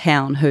florist in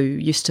town who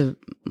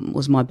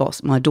was my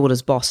boss, my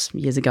daughter's boss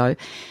years ago,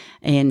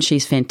 and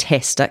she's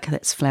fantastic.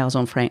 That's Flowers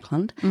on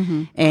Franklin,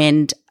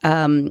 and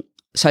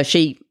so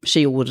she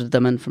ordered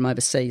them in from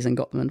overseas and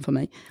got them in for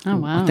me. Oh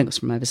wow! I think it was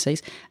from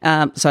overseas.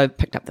 So I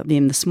picked up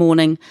them this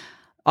morning.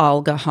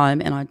 I'll go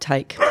home and I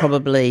take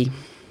probably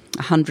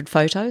 100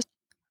 photos,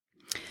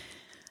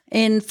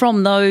 and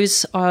from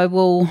those I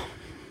will,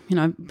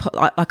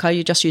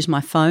 I just use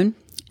my phone,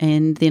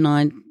 and then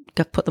I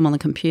go put them on the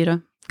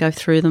computer, go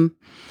through them,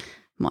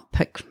 might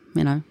pick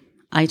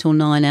 8 or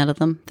 9 out of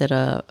them that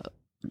are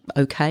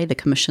okay. The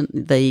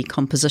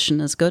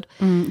composition is good.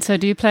 So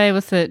do you play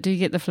with do you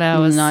get the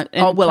flowers? No.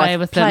 I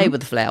play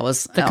with the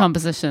flowers. The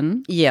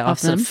composition. Yeah, I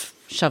sort them. of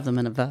shove them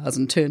in a vase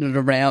and turn it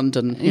around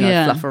and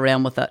fluff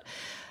around with it.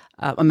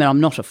 I'm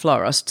not a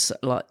florist,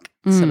 sort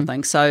of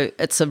thing. So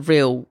it's a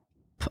real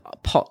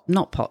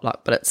not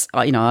potluck, but it's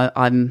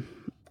I'm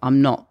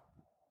not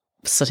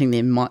sitting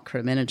there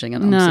micromanaging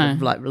it. I'm sort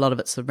of like, a lot of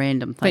it's a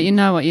random thing. But you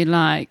know what you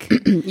like.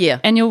 Yeah.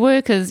 And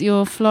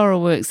your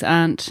floral works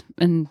aren't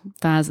in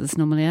vases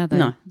normally, are they?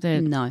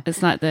 No.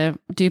 It's like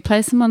do you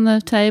place them on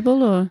the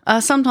table or?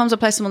 Sometimes I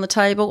place them on the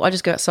table. I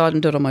just go outside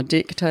and do it on my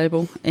deck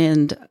table.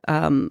 And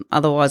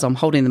otherwise I'm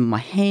holding them in my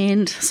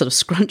hand, sort of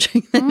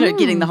scrunching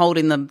them,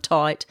 holding them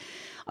tight.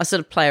 I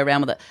sort of play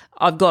around with it.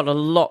 I've got a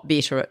lot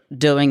better at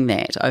doing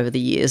that over the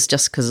years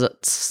just because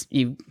it's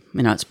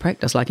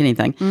practice like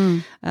anything.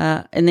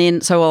 And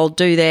then so I'll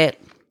do that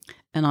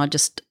and I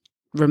just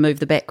remove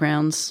the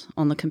backgrounds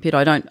on the computer.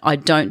 I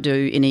don't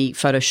do any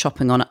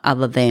photoshopping on it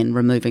other than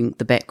removing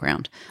the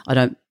background. I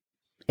don't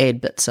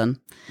add bits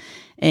in.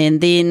 And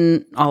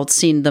then I'll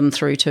send them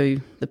through to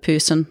the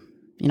person.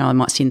 I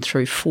might send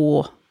through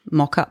 4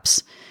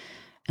 mock-ups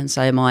and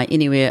say, am I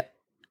anywhere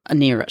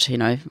near it?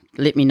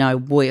 Let me know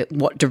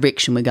what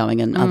direction we're going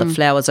in. Are the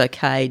flowers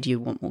okay? Do you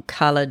want more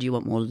colour? Do you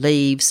want more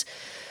leaves?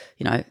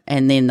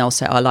 And then they'll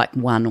say, I like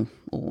 1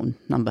 or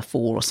number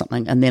 4 or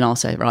something. And then I'll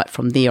say, right,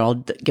 from there I'll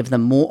give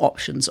them more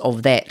options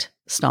of that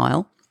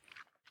style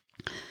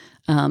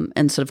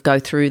and sort of go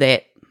through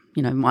that.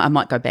 I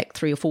might go back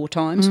 3 or 4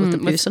 times with the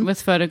person.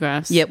 With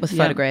photographs. Yeah, with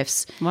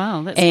photographs.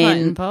 Wow, that's quite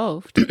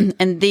involved.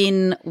 And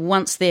then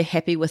once they're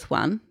happy with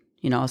one,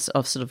 I've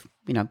sort of,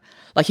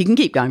 like you can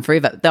keep going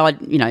forever. Though,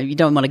 you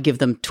don't want to give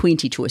them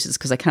 20 choices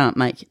because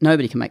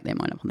nobody can make their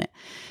mind up on that.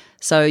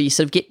 So you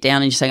sort of get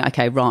down and you're saying,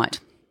 okay, right,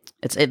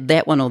 it's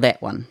that one or that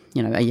one.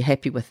 Are you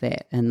happy with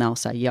that? And they'll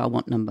say, yeah, I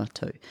want number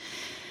 2.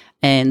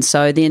 And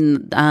so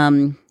then,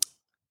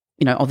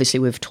 obviously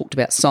we've talked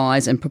about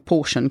size and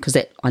proportion because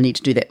I need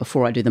to do that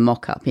before I do the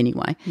mock-up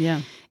anyway.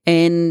 Yeah.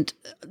 And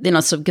then I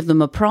sort of give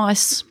them a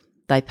price.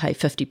 They pay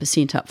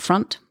 50% up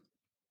front.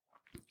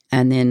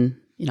 And then,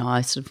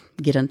 I sort of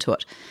get into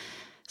it.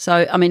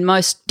 So,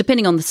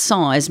 depending on the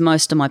size,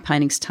 most of my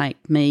paintings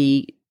take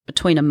me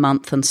between a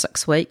month and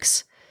 6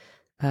 weeks.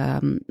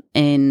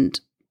 And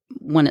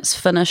when it's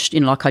finished,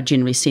 I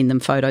generally send them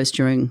photos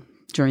during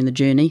the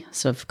journey,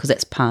 sort of because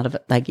that's part of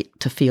it. They get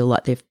to feel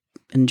like they've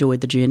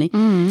enjoyed the journey.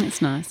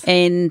 That's nice.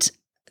 And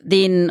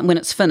then when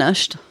it's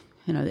finished,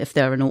 if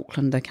they're in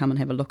Auckland, they come and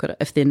have a look at it.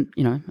 If they're,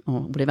 or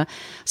whatever,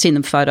 send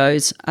them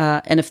photos.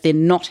 And if they're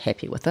not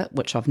happy with it,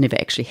 which I've never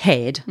actually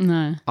had,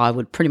 I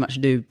would pretty much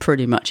do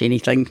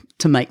anything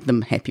to make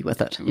them happy with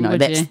it.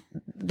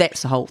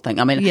 That's the whole thing.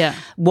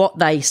 What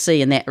they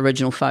see in that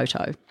original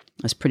photo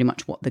is pretty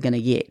much what they're going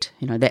to get.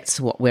 That's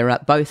what we're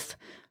both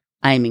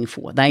aiming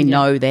for. They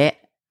know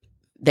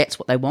that's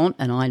what they want,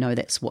 and I know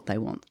that's what they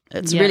want.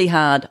 It's really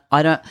hard.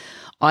 I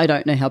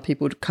don't know how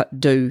people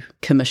do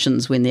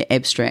commissions when they're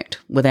abstract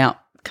without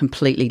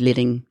completely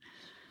letting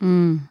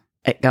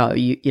it go.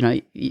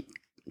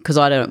 Because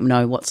I don't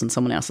know what's in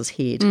someone else's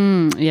head.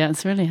 Yeah,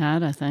 it's really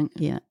hard, I think.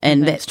 Yeah,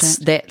 and that's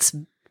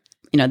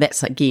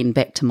again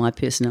back to my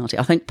personality.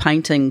 I think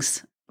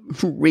paintings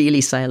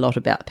really say a lot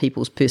about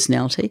people's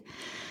personality.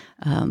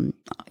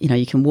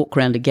 You can walk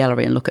around a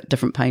gallery and look at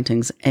different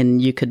paintings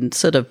and you can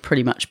sort of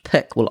pretty much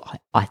pick, well,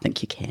 I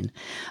think you can,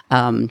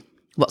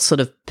 what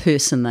sort of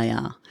person they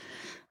are.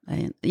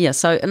 And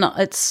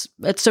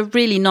it's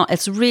really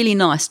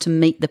nice to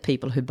meet the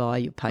people who buy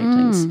your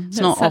paintings. It's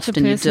not often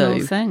you do. That's such a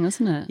personal thing,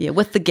 isn't it? Yeah,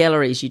 with the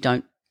galleries you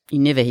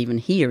never even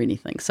hear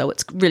anything. So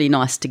it's really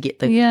nice to get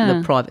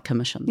the private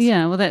commissions.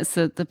 Yeah, well that's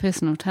the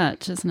personal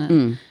touch, isn't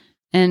it?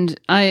 And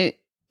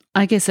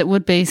I guess it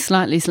would be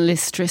slightly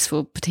less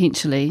stressful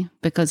potentially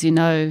because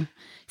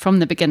from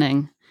the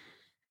beginning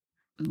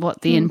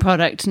what the end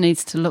product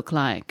needs to look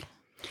like.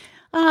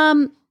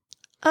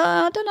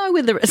 I don't know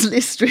whether it's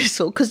less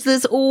stressful because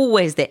there's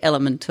always that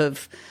element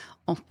of,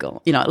 oh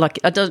God,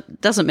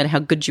 it doesn't matter how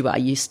good you are,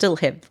 you still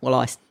have,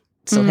 I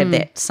still have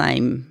that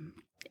same,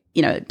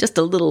 just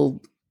a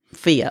little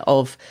fear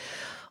of,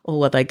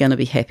 are they going to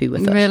be happy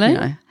with it?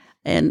 Really?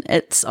 And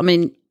it's, I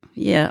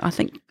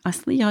think I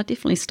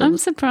definitely still. I'm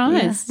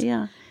surprised.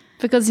 Yeah.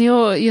 Because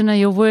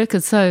your work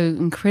is so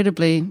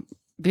incredibly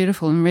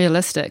beautiful and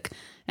realistic,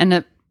 and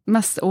it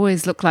must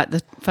always look like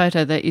the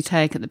photo that you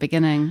take at the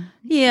beginning.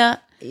 Yeah,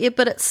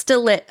 but it's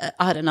still that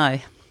I don't know.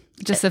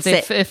 Just if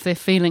they're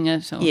feeling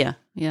it. Or, yeah.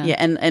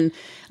 And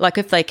like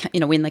if they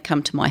when they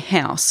come to my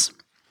house,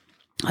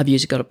 I've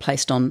usually got it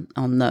placed on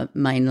the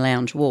main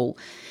lounge wall.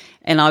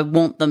 And I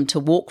want them to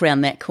walk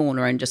around that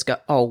corner and just go,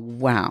 oh,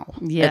 wow.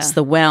 Yeah. It's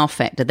the wow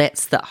factor.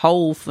 That's the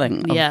whole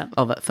thing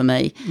of it for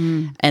me.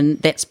 And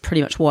that's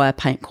pretty much why I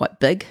paint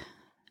quite big,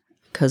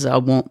 because I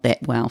want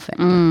that wow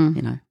factor,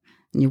 And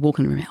you're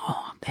walking around,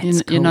 oh,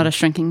 that's cool. You're not a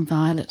shrinking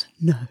violet.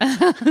 No.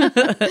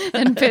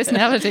 In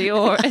personality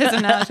or as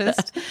an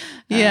artist.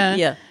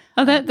 Yeah.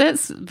 Oh,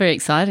 that's very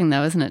exciting,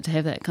 though, isn't it, to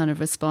have that kind of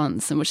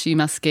response, in which you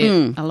must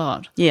get a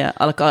lot. Yeah,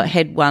 like I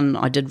had one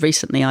I did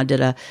recently. I did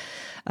a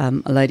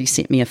lady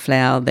sent me a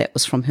flower that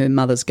was from her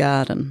mother's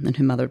garden, and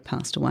her mother had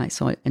passed away.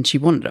 And she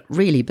wanted it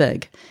really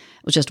big.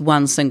 It was just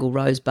one single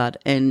rosebud,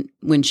 and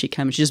when she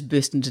came, she just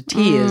burst into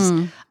tears.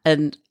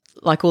 And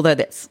like, although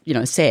that's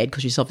sad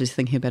because she's obviously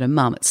thinking about her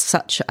mum, it's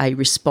such a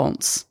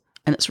response,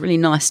 and it's really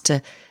nice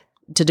to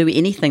do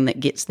anything that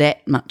gets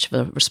that much of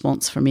a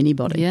response from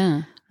anybody.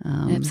 Yeah,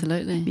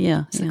 absolutely.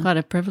 Yeah, it's quite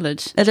a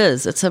privilege. It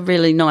is. It's a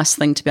really nice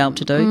thing to be able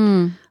to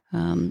do.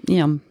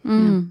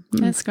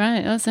 That's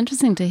great. Oh, it's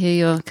interesting to hear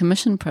your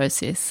commission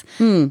process.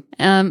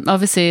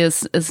 Obviously,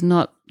 is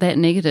not that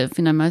negative.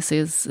 Mostly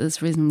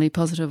is reasonably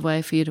positive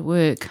way for you to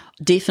work.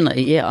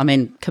 Definitely, yeah. I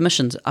mean,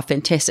 commissions are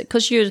fantastic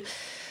because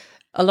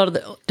a lot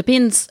of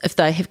depends if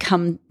they have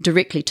come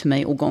directly to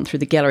me or gone through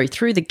the gallery.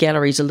 Through the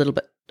gallery is a little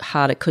bit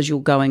harder because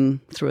you're going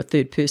through a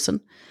third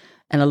person,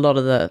 and a lot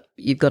of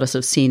you've got to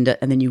sort of send it,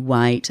 and then you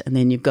wait, and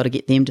then you've got to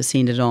get them to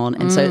send it on,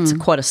 and so it's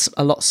quite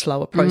a lot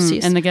slower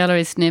process. And the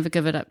galleries never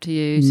give it up to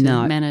you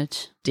to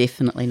manage?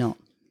 Definitely not.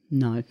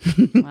 No.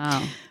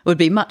 Wow. It would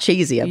be much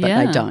easier, but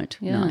they don't.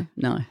 Yeah.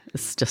 No.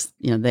 It's just,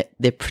 that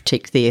they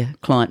protect their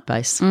client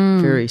base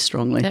very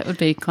strongly. That would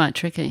be quite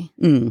tricky.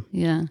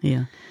 Yeah.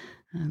 Yeah.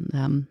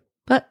 And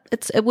but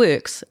it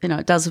works.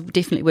 It does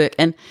definitely work.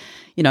 And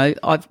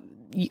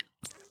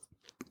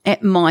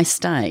at my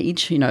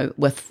stage,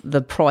 with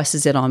the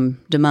prices that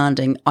I'm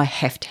demanding, I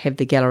have to have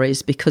the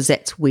galleries because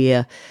that's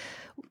where,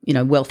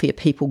 wealthier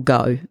people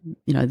go.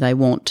 They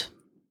want,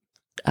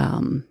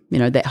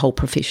 that whole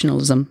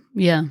professionalism.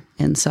 Yeah.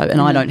 And so,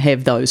 I don't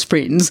have those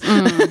friends.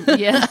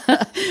 Yeah.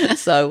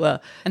 So,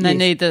 and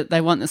they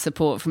they want the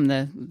support from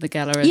the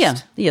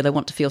gallerist. Yeah. They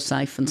want to feel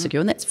safe and secure,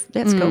 and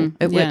that's cool.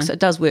 It works. It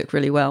does work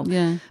really well.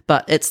 Yeah.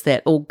 But it's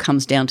that all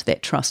comes down to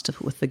that trust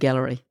with the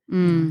gallery.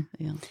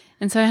 Yeah.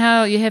 And so,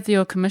 how you have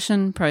your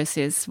commission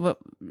process? What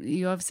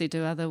you obviously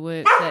do other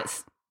work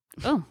that's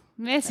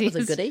Massey that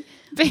was a goodie.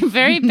 Being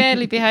very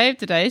badly behaved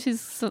today.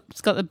 She's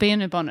got the bee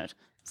in her bonnet.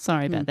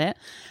 Sorry about that.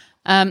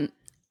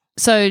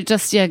 So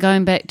just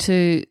going back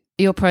to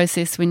your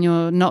process when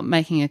you're not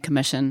making a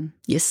commission.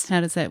 Yes.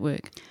 How does that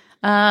work?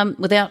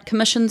 Without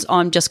commissions,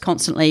 I'm just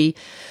constantly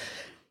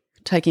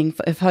taking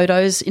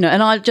photos, and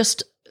I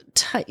just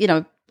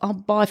I'll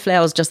buy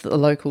flowers just at the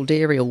local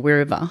dairy or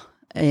wherever,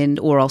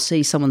 or I'll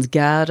see someone's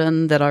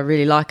garden that I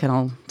really like and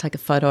I'll take a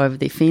photo over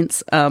their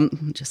fence. I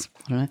don't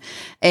know,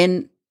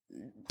 and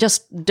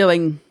just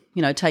doing,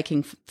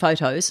 taking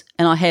photos,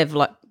 and I have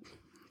like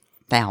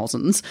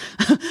thousands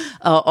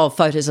of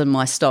photos in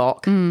my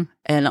stock, and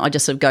I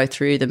just sort of go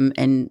through them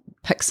and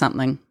pick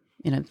something.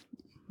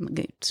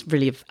 It's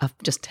really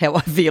just how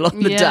I feel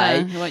on the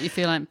day, what you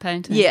feel like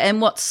painting. Yeah, and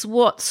what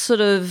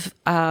sort of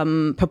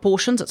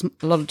proportions. It's a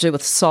lot to do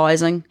with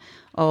sizing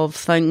of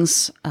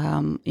things.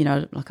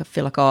 Like I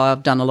feel like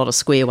I've done a lot of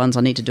square ones.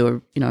 I need to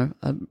do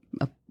a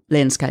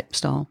landscape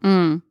style.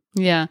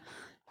 Yeah,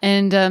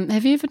 and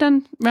have you ever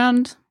done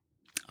round?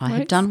 I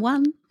have done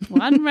one.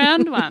 One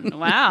round one.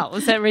 Wow.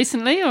 Was that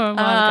recently or a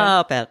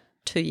while ago? About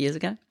 2 years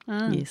ago.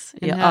 Yes.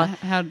 And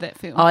how did that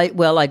feel? I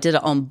did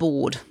it on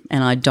board,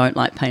 and I don't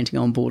like painting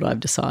on board.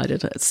 I've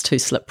decided it's too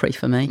slippery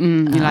for me.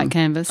 You like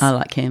canvas? I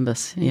like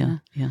canvas. Yeah.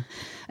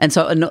 And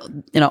so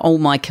all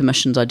my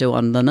commissions I do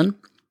on linen,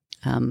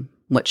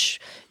 which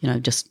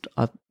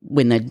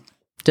when they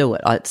do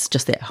it, it's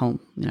just that whole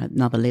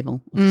another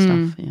level of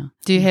stuff. Yeah.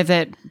 Do you have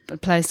that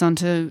placed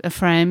onto a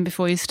frame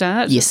before you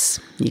start? Yes.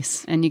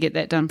 And you get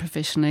that done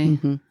professionally.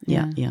 Mm-hmm.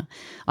 Yeah.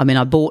 I mean,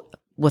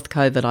 with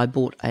COVID, I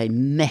bought a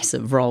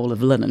massive roll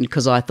of linen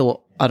because I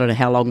thought, I don't know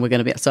how long we're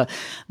going to be. So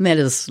that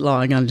is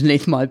lying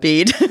underneath my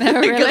bed. Oh,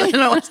 really?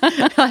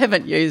 I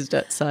haven't used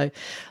it. So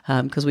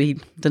because we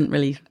didn't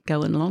really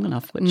go in long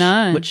enough,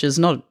 which is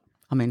not.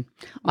 I mean,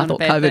 I thought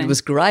COVID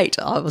was great.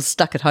 I was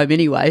stuck at home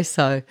anyway,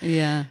 so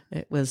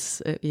it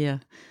was. Yeah.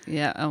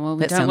 Oh, well,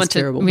 we don't want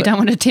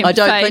to tempt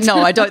fate.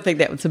 I don't think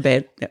that was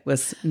That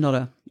was not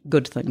a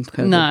good thing.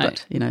 COVID,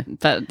 no,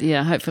 but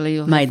hopefully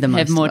you'll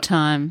have more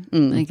time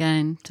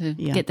again to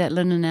get that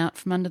linen out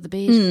from under the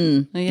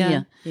bed.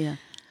 Yeah.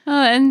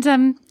 Oh,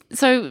 and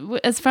so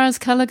as far as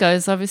colour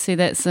goes, obviously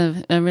that's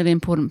a really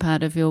important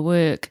part of your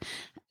work.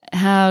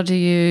 How do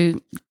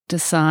you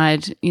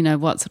decide,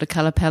 what sort of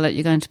colour palette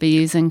you're going to be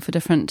using for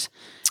different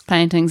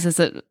paintings? Is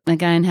it,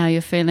 again, how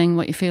you're feeling,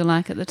 what you feel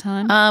like at the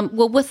time?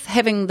 Well, with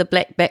having the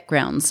black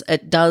backgrounds,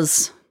 it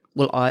does,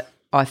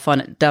 I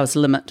find it does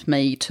limit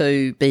me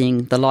to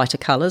being the lighter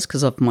colours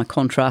because of my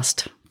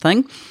contrast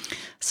thing.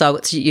 So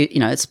it's,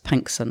 it's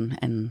pinks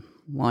and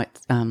white.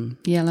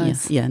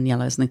 Yellows. Yeah, and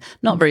yellows. And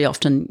not very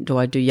often do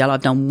I do yellow.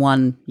 I've done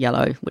one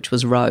yellow, which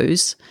was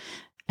rose,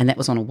 and that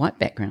was on a white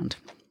background.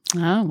 Oh,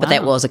 wow. But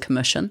that was a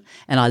commission,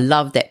 and I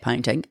loved that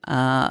painting.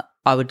 I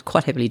would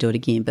quite happily do it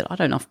again, but I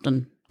don't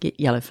often get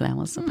yellow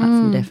flowers apart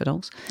from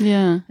daffodils.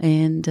 Yeah.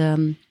 And,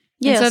 And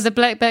so the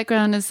black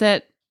background, is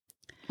that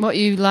what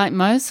you like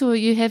most, or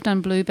you have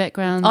done blue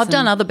backgrounds? I've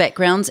done other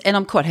backgrounds, and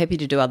I'm quite happy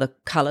to do other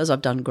colours.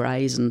 I've done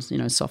greys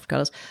and, soft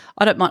colours.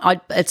 I don't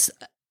mind.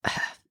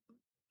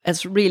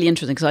 it's really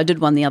interesting because I did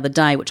one the other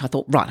day, which I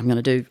thought, right, I'm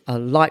going to do a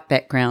light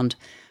background,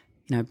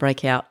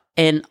 breakout,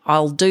 and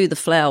I'll do the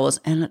flowers,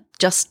 and it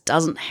just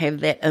doesn't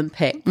have that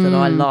impact that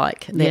I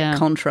like, that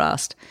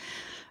contrast.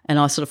 And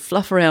I sort of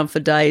fluff around for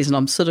days, and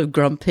I'm sort of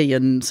grumpy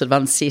and sort of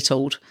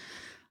unsettled.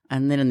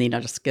 And then I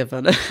just give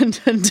it and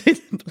do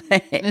the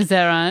black. Is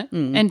that right?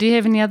 And do you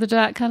have any other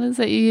dark colours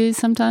that you use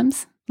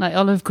sometimes, like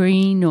olive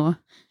green or?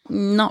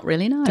 Not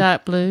really, no.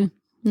 Dark blue?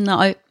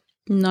 No,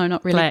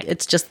 not really. Black.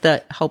 It's just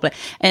the whole black.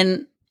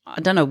 And I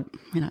don't know,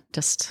 it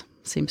just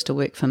seems to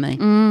work for me.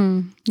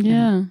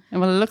 Yeah.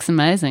 Well, it looks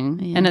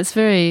amazing. And it's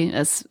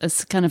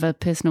it's kind of a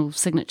personal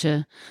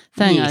signature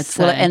thing, I'd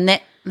say. Well, and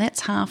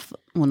that's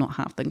not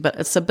half thing, but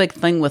it's a big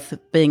thing with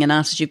being an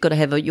artist. You've got to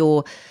have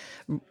your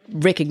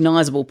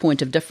recognisable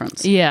point of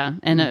difference. Yeah,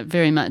 and it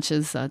very much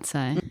is, I'd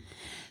say.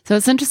 So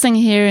it's interesting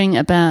hearing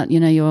about,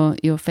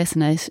 your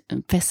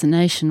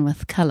fascination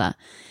with colour.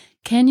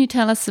 Can you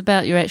tell us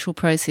about your actual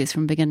process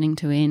from beginning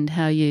to end,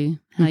 how you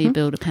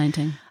build a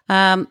painting?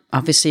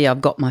 Obviously,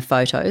 I've got my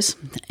photos,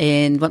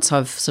 and once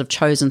I've sort of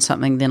chosen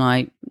something, then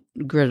I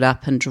grid it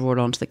up and draw it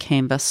onto the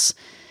canvas.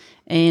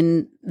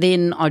 And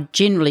then I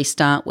generally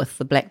start with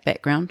the black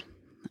background,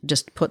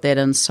 just put that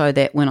in so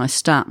that when I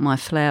start my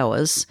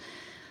flowers,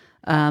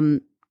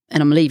 and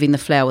I'm leaving the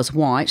flowers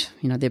white,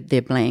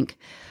 they're blank,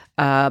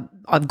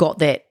 I've got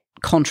that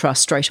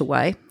contrast straight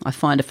away. I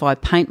find if I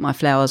paint my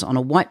flowers on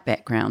a white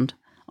background,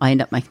 I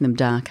end up making them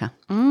darker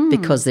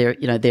because they're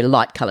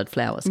light coloured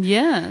flowers.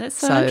 Yeah, that's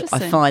so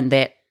interesting. I find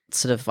that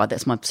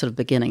that's my sort of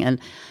beginning, and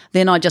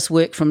then I just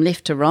work from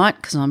left to right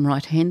because I'm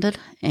right-handed,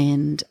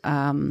 and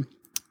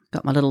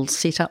got my little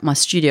setup. My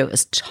studio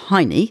is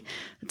tiny;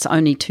 it's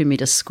only 2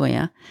 meters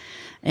square,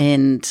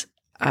 and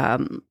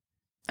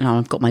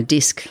I've got my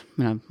desk,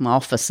 my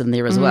office in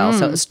there as well.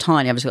 So it's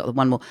tiny. I've just got the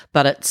one more,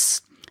 but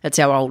it's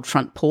our old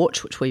front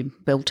porch, which we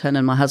built in,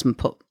 and my husband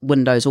put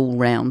windows all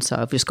round, so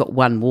I've just got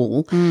one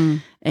wall,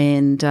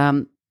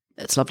 and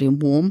it's lovely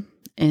and warm,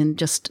 and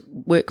just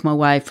work my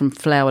way from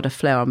flower to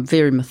flower. I'm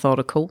very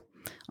methodical.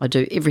 I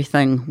do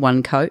everything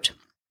one coat.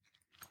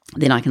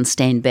 Then I can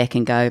stand back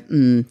and go,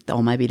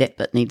 maybe that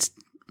bit needs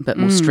a bit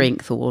more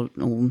strength, or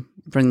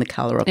bring the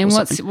colour up. And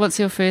what's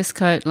your first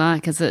coat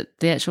like? Is it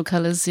the actual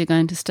colours you're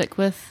going to stick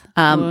with,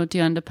 or do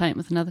you underpaint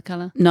with another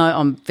colour? No,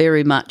 I'm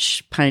very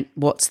much paint.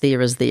 What's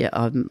there is there.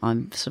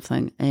 I'm sort of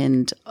thing,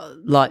 and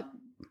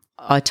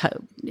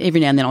every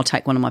now and then I'll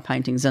take one of my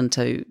paintings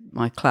into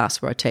my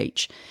class where I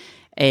teach,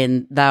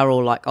 and they're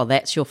all like, "Oh,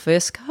 that's your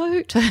first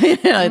coat."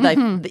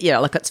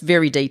 Like it's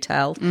very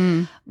detailed.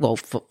 Well,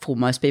 for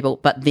most people,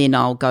 but then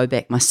I'll go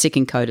back. My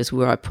second coat is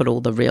where I put all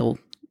the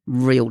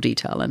real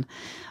detail in.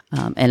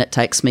 And it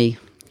takes me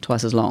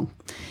twice as long.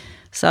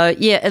 So,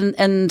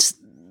 and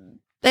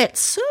that's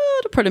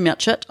sort of pretty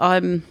much it.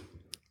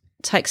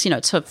 Takes,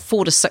 sort of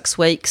 4 to 6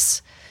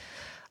 weeks.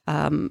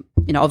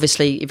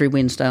 Obviously every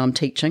Wednesday I'm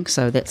teaching,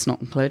 so that's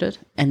not included.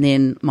 And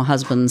then my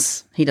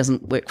husband's, he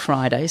doesn't work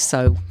Fridays,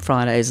 so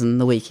Fridays and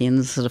the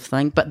weekends sort of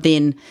thing. But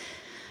then,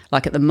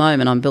 like at the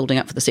moment, I'm building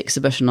up for this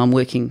exhibition. I'm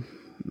working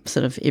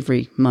sort of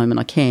every moment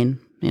I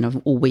can.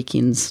 All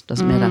weekends,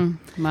 doesn't matter.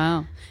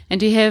 Wow. And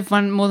do you have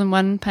more than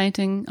one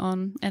painting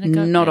on at a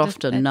go? Not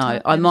often,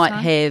 no. I might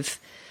have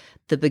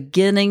the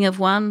beginning of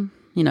one,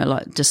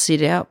 like just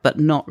set out, but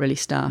not really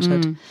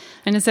started.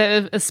 And is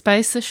that a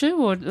space issue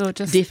or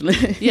just?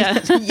 Definitely. Yeah.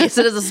 Yes,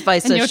 it is a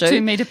space and issue. And you're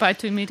 2 metre by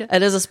 2 metre?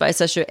 It is a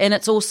space issue. And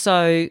it's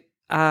also,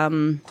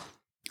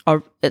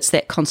 it's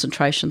that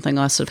concentration thing.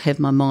 I sort of have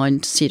my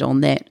mind set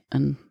on that,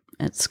 and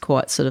it's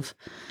quite sort of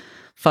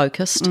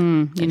focused.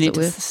 You need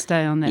to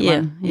stay on that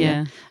one.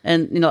 Yeah.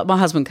 And, my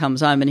husband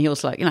comes home and he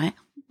was like,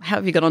 how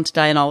have you got on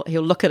today? And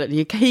he'll look at it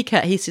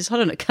and he says,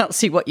 I can't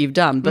see what you've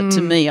done. But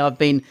to me,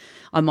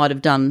 I might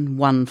have done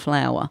one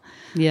flower.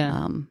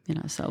 Yeah.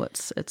 So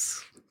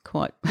it's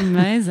quite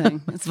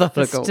amazing. It's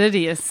methodical.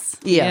 Fastidious.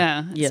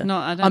 Yeah. It's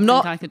not, I don't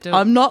think I could do it.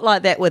 I'm not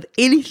like that with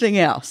anything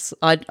else.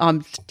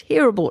 I'm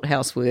terrible at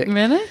housework.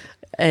 Really?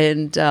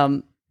 And,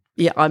 I'm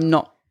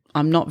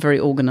not very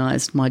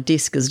organised. My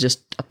desk is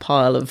just a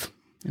pile of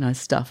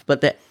stuff,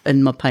 but that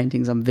in my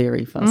paintings I'm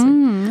very fussy.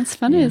 That's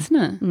funny, isn't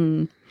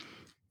it?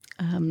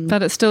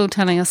 But it's still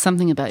telling us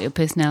something about your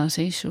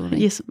personality, surely.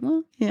 Yes,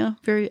 well,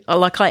 very.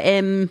 Like I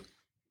am.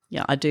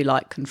 Yeah, I do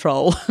like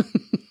control.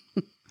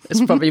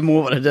 It's probably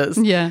more what it is.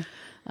 Yeah.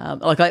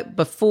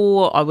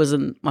 Before I was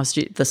in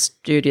the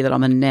studio that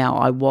I'm in now,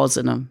 I was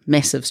in a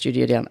massive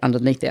studio down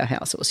underneath our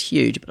house. It was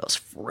huge, but it was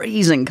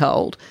freezing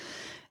cold,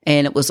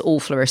 and it was all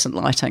fluorescent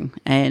lighting.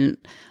 And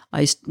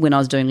when I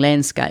was doing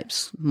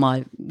landscapes,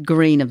 my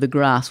green of the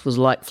grass was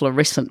like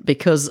fluorescent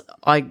because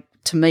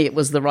to me it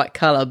was the right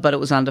colour, but it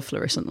was under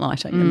fluorescent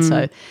lighting. And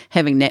so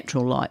having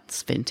natural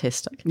light's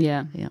fantastic.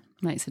 Yeah,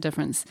 makes a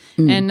difference.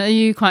 And are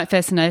you quite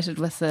fascinated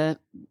with the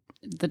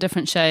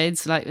different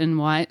shades, like in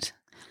white?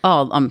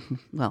 Oh,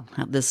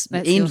 there's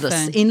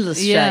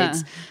endless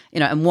shades.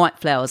 And white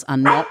flowers are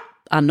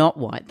not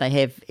white. They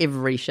have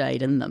every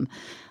shade in them.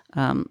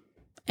 And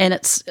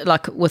it's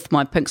like with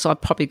my pinks, I've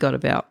probably got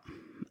about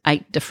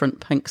 8 different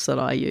pinks that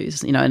I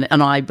use,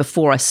 and I,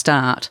 before I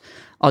start,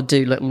 I'll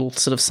do little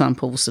sort of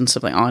samples and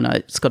stuff like, oh, no,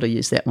 it's got to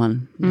use that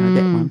one,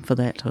 that one for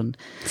that. And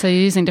so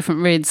you're using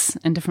different reds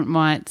and different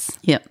whites.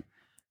 Yeah.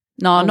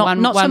 No, not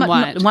one so much.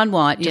 white. One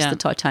white, just the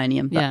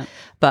titanium.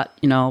 But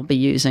I'll be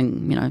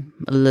using,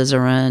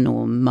 alizarin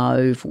or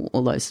mauve or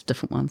all those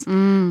different ones.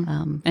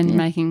 And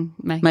making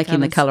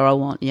the colour I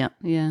want, Yeah.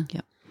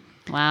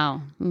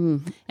 Wow.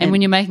 And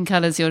when you're making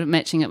colours, you're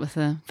matching it with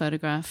a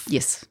photograph?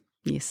 Yes.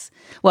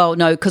 Well,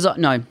 no,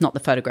 not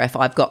the photograph.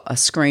 I've got a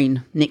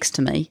screen next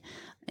to me,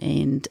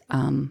 and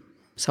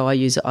so I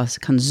use it. I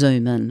can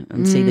zoom in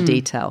and see the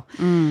detail.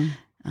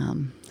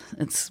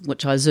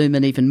 Which I zoom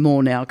in even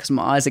more now because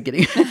my eyes are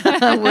getting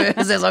worse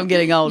as I'm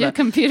getting older. Your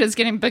computer's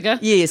getting bigger.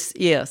 Yes,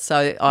 yeah.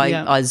 So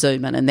I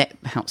zoom in, and that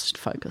helps to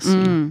focus.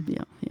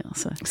 Yeah.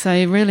 So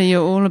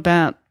you're all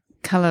about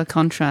colour,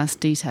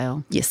 contrast,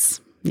 detail. Yes.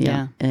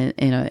 Yeah.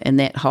 And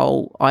that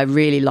whole, I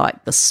really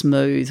like the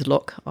smooth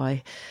look.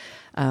 I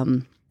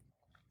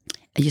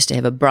used to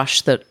have a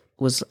brush that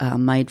was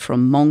made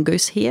from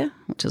mongoose hair,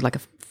 which is like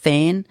a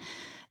fan,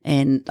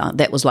 and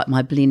that was like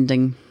my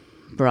blending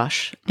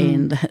brush,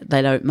 and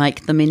they don't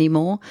make them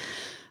anymore,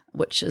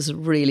 which is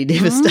really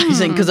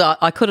devastating because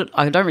I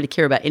don't really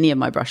care about any of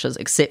my brushes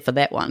except for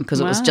that one because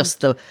it was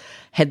just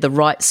had the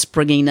right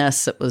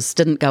springiness. It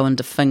didn't go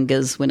into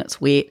fingers when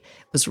it's wet. It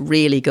was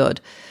really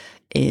good.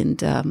 And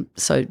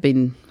so it'd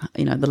been,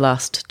 the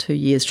last 2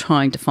 years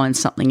trying to find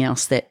something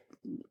else that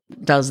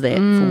does that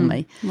for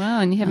me.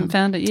 Wow, and you haven't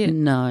found it yet?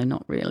 No,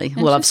 not really.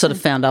 Well, I've sort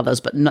of found others,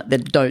 but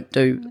that don't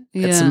do.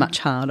 It's much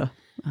harder.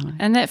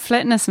 And that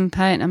flatness in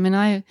paint, I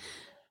mean,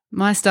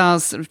 my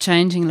style's sort of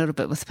changing a little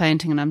bit with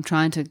painting, and I'm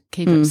trying to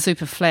keep it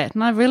super flat,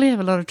 and I really have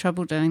a lot of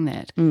trouble doing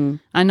that.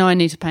 I know I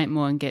need to paint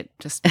more and get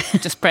just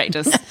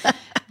practice,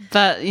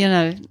 but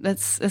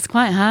it's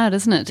quite hard,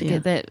 isn't it, to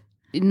get that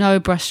no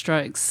brush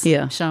strokes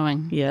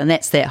showing. Yeah, and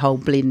that's that whole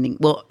blending.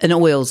 Well, in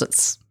oils,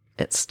 it's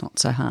not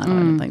so hard, I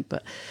don't think,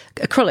 but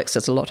acrylics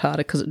is a lot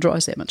harder because it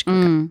dries that much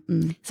quicker.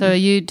 So are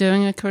you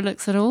doing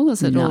acrylics at all?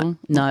 Is it all?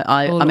 No,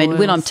 I mean,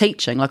 when I'm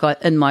teaching, like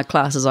in my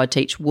classes, I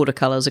teach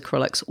watercolours,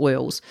 acrylics,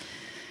 oils,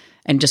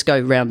 and just go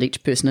around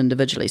each person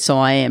individually. So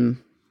I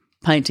am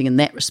painting in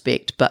that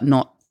respect, but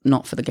not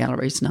for the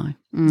galleries, no.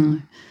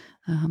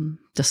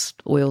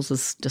 Just oils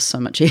is just so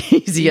much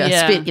easier,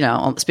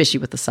 especially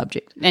with the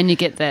subject. And you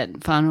get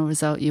that final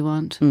result you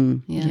want.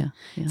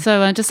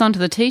 So just onto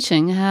the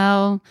teaching,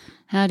 how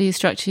do you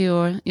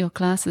structure your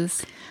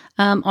classes?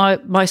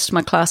 Most of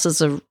my classes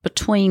are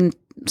between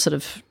sort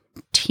of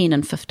 10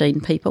 and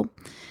 15 people,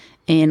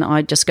 and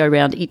I just go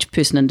around each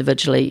person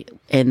individually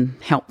and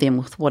help them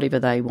with whatever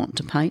they want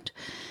to paint.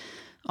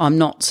 I'm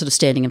not sort of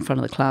standing in front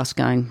of the class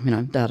going,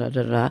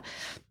 da-da-da-da.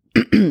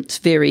 It's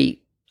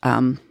very,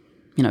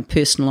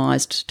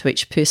 personalised to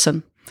each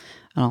person.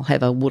 And I'll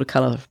have a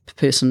watercolour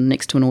person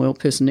next to an oil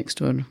person next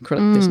to an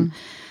acrylic person.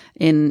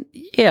 And,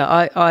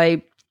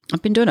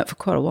 I've been doing it for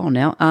quite a while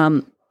now.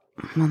 I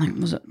think,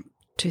 was it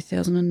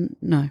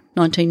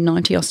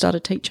 1990 I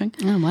started teaching.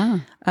 Oh, wow.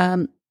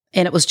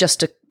 And it was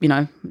just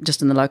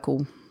just in the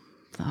local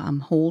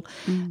hall.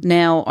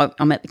 Now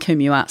I'm at the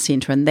Kumeu Art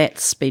Centre, and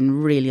that's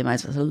been really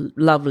amazing. It's a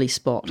lovely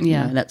spot.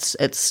 And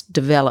it's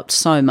developed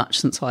so much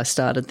since I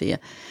started there.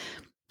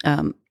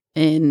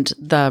 And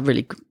they're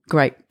really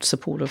great,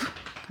 supportive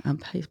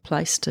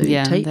place to teach.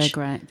 Yeah, they're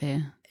great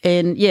there.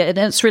 And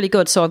it's really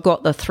good. So I've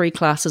got the 3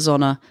 classes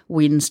on a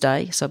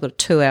Wednesday. So I've got a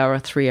 2-hour, a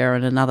 3-hour,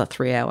 and another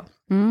 3-hour.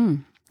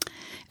 And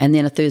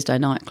then a Thursday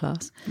night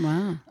class.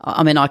 Wow.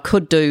 I mean, I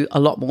could do a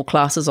lot more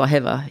classes. I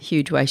have a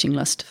huge waiting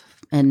list,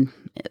 and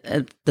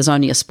there's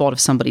only a spot if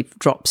somebody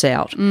drops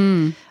out,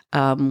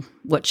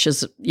 which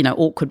is,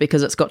 awkward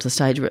because it's got to the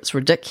stage where it's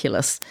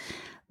ridiculous.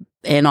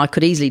 And I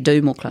could easily do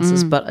more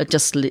classes, but it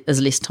just is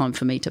less time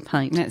for me to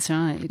paint. That's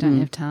right. You don't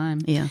have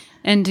time. Yeah.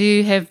 And do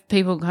you have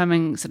people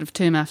coming sort of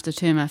term after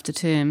term after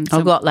term?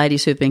 I've got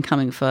ladies who've been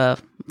coming for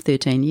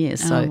 13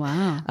 years. Oh,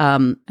 wow.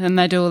 And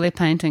they do all their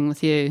painting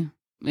with you,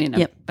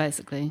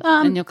 basically,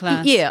 in your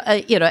class. Yeah,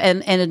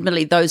 and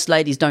admittedly, those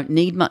ladies don't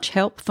need much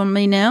help from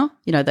me now.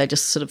 They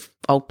just sort of,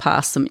 I'll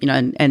pass them,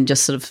 and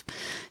just sort of,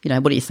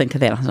 what do you think of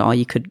that? I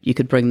said, you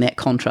could bring that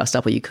contrast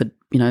up, or you could,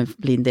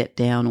 blend that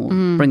down, or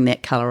bring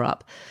that colour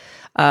up.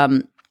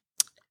 And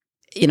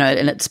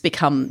it's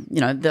become,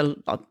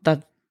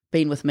 they've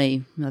been with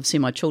me. I've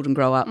seen my children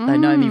grow up. They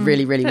know me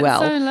really, really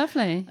well. That's so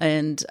lovely.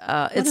 And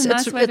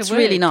it's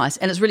really nice,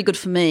 and it's really good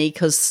for me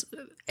because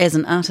as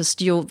an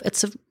artist,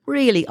 it's a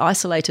really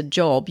isolated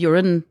job. You're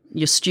in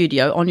your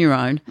studio on your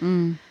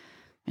own.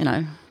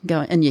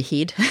 Go in your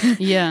head.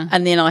 Yeah.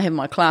 And then I have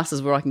my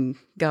classes where I can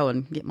go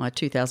and get my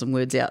 2,000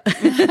 words out.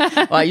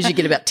 Well, I usually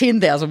get about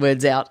 10,000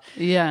 words out.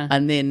 Yeah.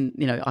 And then,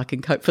 I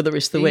can cope for the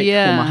rest of the week,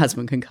 or my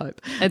husband can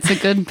cope. It's a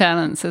good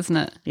balance, isn't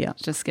it? Yeah.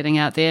 Just getting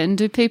out there. And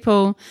do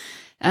people,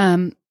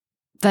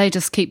 they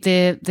just keep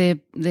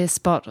their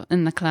spot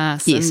in the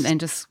class? Yes. And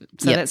just,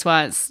 so that's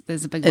why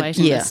there's a big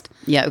waiting list.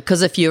 Yeah,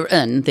 because if you're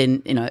in,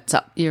 then, it's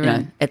up. You're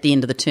in. At the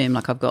end of the term,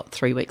 like I've got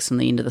 3 weeks from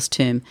the end of this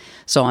term.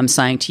 So I'm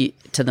saying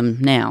to them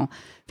now,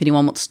 if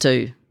anyone wants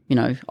to,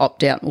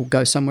 opt out or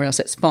go somewhere else,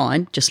 that's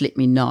fine. Just let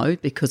me know,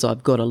 because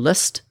I've got a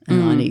list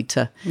and I need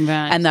to.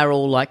 Right. And they're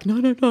all like, no.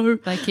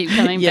 They keep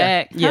coming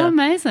back. Yeah. How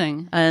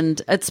amazing.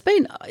 And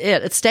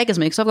it staggers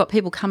me, because I've got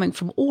people coming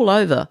from all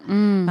over.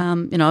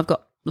 I've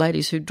got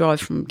ladies who drive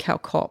from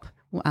Calcop,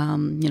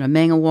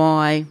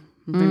 Mangawai,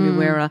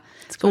 Remuera.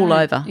 It's all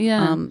over.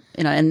 Yeah.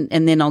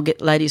 And then I'll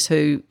get ladies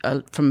who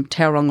are from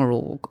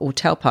Tauranga or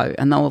Taupo,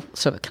 and they'll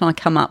sort of, can I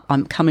come up?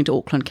 I'm coming to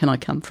Auckland. Can I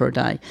come for a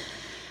day?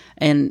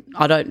 And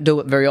I don't do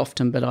it very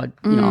often, but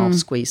I'll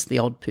squeeze the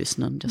odd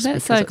person in, just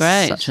That's because so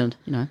great. It's such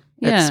a,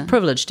 it's a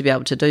privilege to be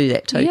able to do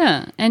that too.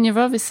 Yeah, and you've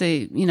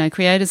obviously,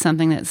 created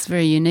something that's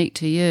very unique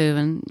to you,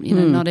 and,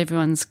 not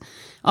everyone's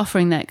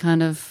offering that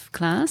kind of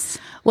class.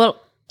 Well,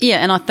 yeah,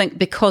 and I think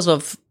because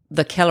of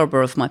the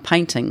calibre of my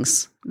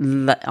paintings,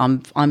 that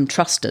I'm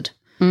trusted,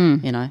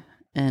 and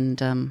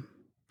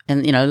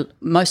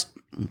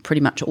pretty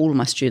much all of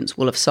my students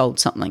will have sold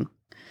something.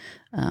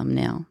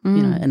 Now,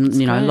 and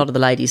a lot of the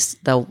ladies,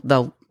 they'll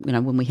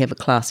when we have a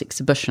class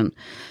exhibition,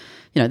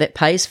 that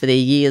pays for their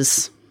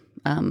year's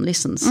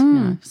lessons.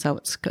 So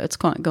it's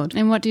quite good.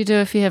 And what do you do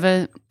if you have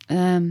a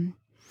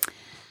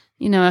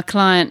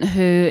client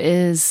who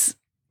is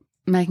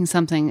making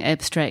something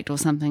abstract or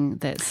something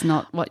that's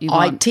not what you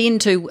want? I tend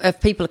to, if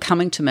people are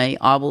coming to me,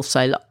 I will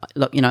say,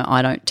 look,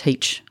 I don't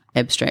teach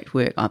abstract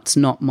work. It's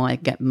not my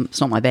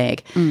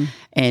bag,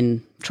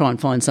 and try and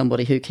find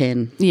somebody who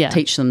can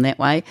teach them that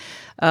way.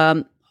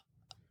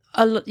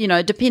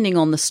 Depending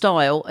on the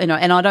style, and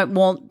I don't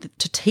want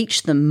to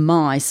teach them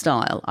my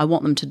style. I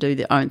want them to do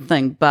their own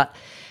thing, but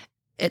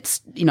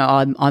it's,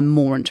 I'm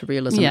more into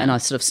realism, and I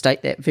sort of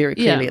state that very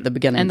clearly at the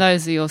beginning. And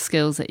those are your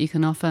skills that you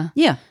can offer.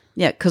 Yeah,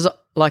 because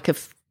like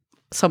if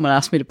someone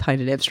asked me to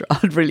paint an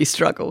abstract, I'd really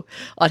struggle.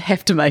 I'd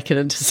have to make it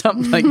into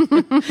something.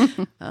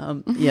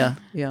 Yeah.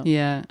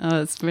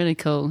 Oh, it's really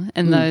cool.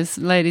 And those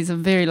ladies are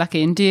very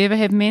lucky. And do you ever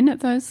have men at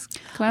those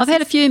classes? I've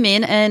had a few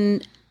men,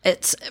 and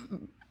it's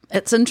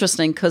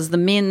interesting because the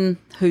men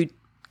who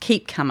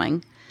keep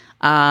coming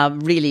are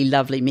really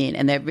lovely men,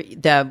 and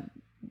they're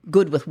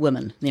good with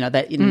women.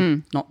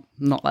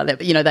 Not like that,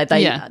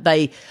 but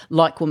they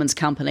like women's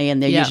company,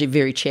 and they're usually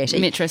very chatty.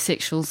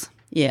 Metrosexuals.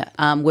 Yeah.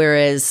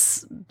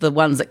 Whereas the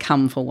ones that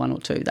come for one or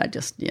two, they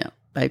just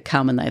they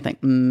come and they think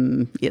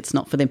it's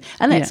not for them,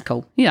 and that's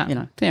cool.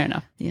 Yeah, fair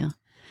enough. Yeah.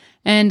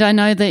 And I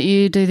know that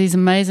you do these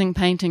amazing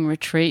painting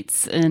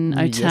retreats in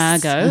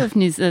Otago, of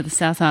the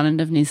South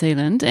Island of New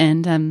Zealand,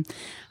 and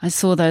I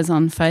saw those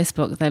on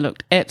Facebook. They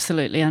looked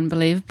absolutely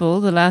unbelievable,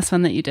 the last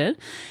one that you did,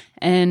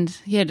 and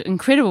you had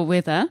incredible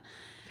weather.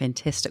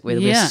 Fantastic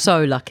weather. We're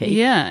so lucky.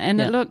 Yeah, and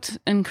it looked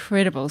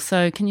incredible.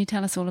 So can you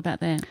tell us all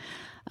about that?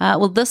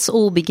 Well, this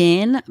all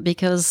began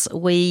because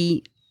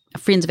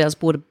friends of ours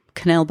bought a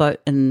canal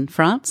boat in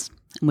France,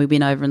 and we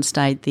went over and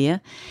stayed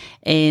there,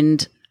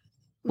 and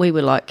we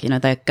were like,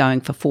 they're going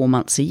for 4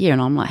 months a year,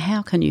 and I'm like,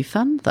 how can you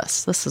fund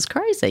this? This is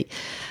crazy.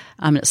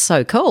 It's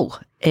so cool.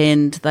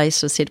 And they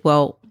sort of said,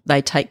 well,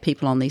 they take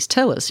people on these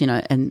tours,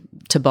 and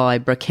to buy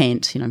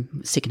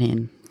brocante,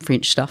 secondhand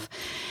French stuff.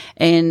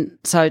 And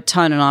so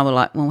Tone and I were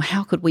like, well,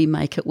 how could we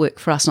make it work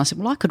for us? And I said,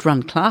 well, I could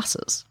run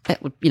classes.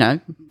 That would,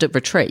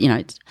 retreat,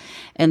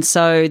 And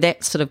so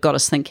that sort of got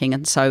us thinking.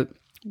 And so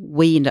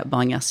we ended up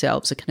buying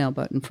ourselves a canal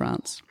boat in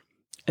France.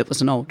 It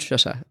was an old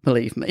shitter,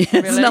 believe me. It's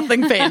Really?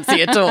 nothing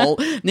fancy at all.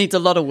 Needs a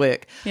lot of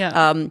work.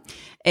 Yeah.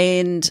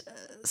 And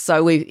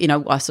so I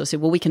sort of said,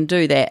 well, we can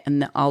do that,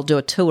 and I'll do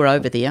a tour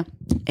over there,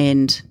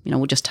 and,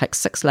 we'll just take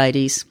 6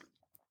 ladies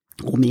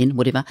or men,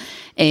 whatever,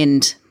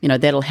 and,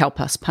 that'll help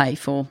us pay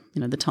for,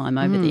 the time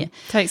over there.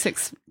 Take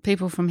 6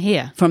 people from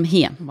here. From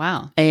here.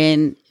 Wow.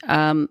 And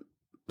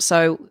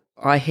so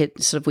I had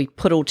we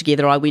put all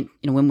together. I went,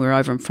 when we were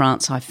over in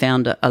France, I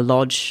found a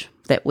lodge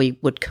that we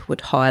would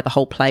hire the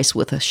whole place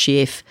with a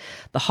chef,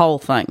 the whole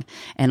thing.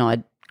 And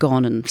I'd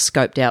gone and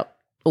scoped out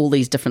all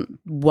these different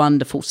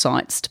wonderful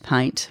sites to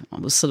paint. It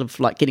was sort of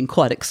like getting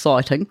quite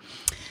exciting.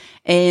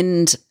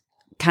 And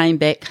came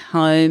back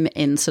home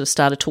and sort of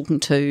started talking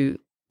to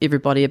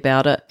everybody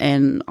about it,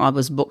 and I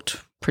was booked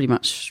pretty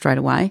much straight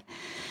away.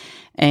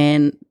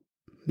 And,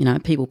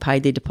 people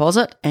paid their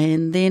deposit,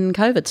 and then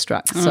COVID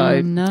struck.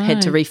 So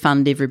had to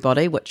refund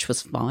everybody, which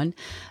was fine.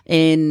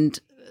 And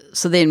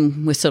so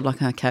then we're sort of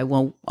like, okay,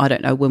 well, I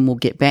don't know when we'll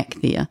get back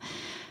there.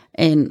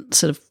 And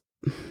sort of,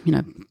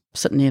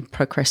 sitting there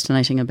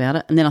procrastinating about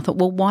it. And then I thought,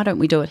 well, why don't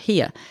we do it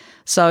here?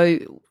 So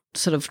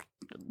sort of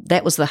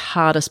that was the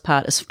hardest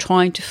part, is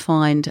trying to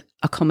find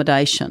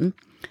accommodation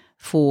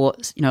for,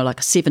 like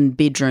a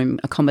 7-bedroom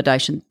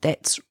accommodation.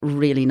 That's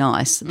really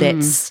nice.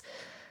 That's,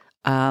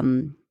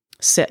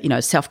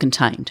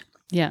 self-contained.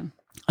 Yeah.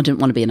 I didn't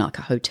want to be in like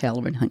a hotel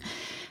or anything.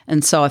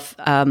 And so I've,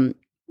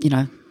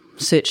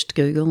 searched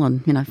Google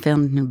and,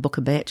 found Book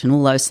a Batch and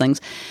all those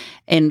things,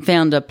 and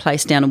found a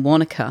place down in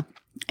Wanaka,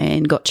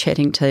 and got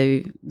chatting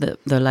to the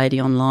lady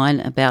online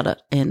about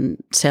it,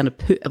 and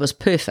it was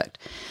perfect.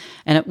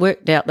 And it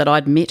worked out that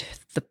I'd met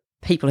the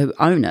people who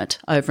own it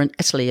over in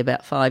Italy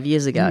about 5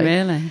 years ago.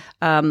 Really?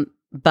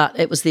 But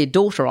it was their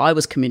daughter I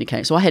was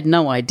communicating, so I had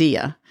no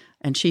idea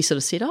And she sort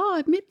of said, "Oh,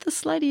 I met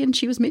this lady and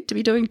she was meant to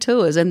be doing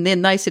tours." And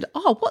then they said,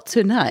 "Oh, what's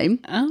her name?"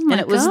 Oh my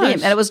And it was them.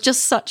 And it was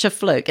just such a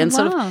fluke, and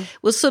Wow.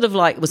 sort of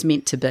like it was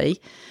meant to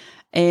be.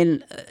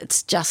 And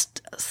it's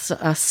just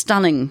a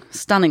stunning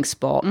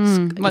spot.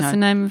 What's the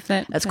name of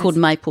that? It's place? called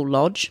Maple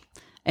Lodge,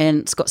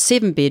 and it's got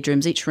 7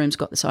 bedrooms. Each room's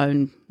got its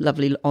own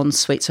lovely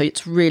ensuite, so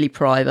it's really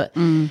private.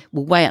 We're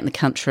way out in the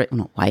country. Well,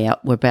 not way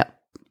out. We're about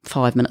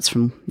 5 minutes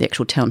from the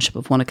actual township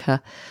of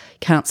Wanaka.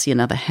 Can't see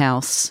another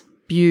house.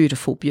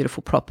 Beautiful,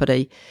 beautiful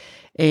property.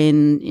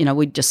 And, you know,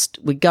 we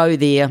go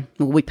there.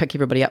 Well, we pick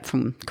everybody up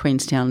from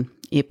Queenstown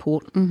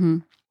Airport,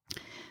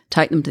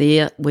 take them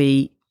there.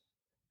 We,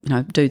 you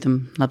know, do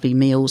them lovely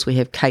meals. We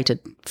have catered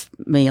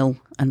meal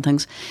and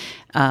things.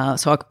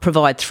 So I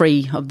provide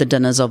 3 of the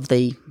dinners of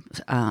the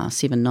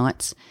 7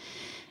 nights.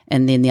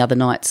 And then the other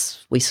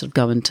nights we sort of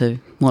go into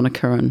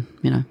Wanaka and,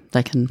 you know,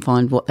 they can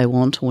find what they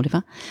want or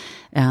whatever.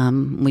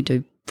 We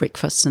do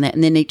breakfasts and that.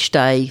 And then each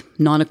day,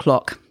 9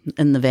 o'clock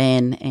in the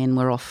van, and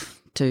we're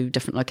off to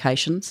different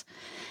locations.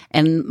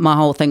 And my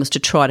whole thing was to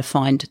try to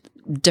find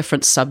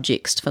different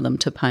subjects for them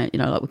to paint. You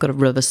know, like we've got a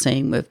river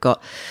scene, we've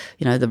got,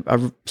 you know,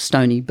 the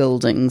stony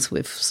buildings,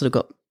 we've sort of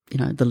got, you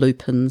know, the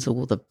lupins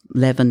or the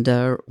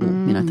lavender or,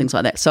 you know, things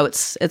like that. So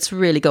it's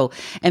really cool.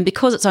 And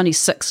because it's only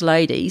 6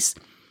 ladies,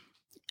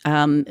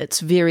 it's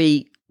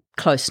very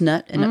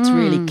close-knit and it's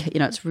really, you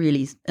know, it's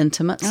really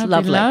intimate. It's That'd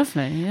lovely. be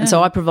lovely, yeah. And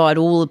so I provide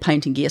all the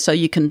painting gear. So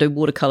you can do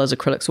watercolours,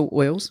 acrylics or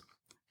oils.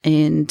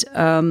 And,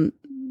 and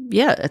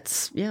you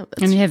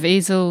have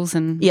easels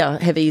and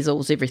have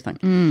easels,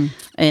 everything.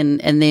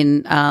 And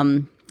then,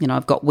 you know,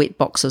 I've got wet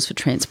boxes for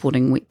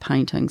transporting wet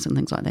paintings and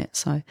things like that.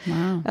 So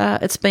wow.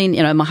 it's been,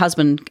 you know, my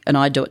husband and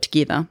I do it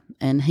together,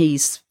 and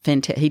he's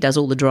fantastic. He does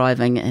all the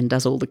driving and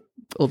does all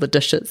the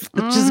dishes,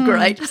 which is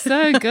great.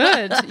 So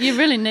good. You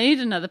really need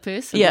another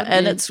person. Yeah, wouldn't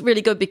and you? it's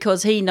really good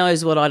because he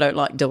knows what I don't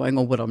like doing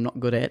or what I'm not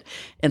good at.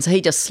 And so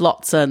he just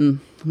slots in,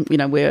 you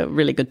know, we're a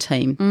really good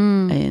team.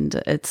 And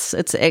it's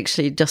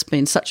actually just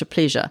been such a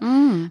pleasure.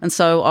 And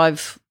so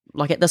I've,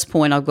 like at this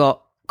point, I've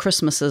got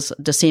Christmas's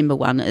December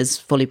one is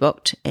fully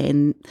booked,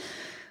 and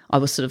I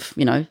was sort of,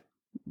 you know,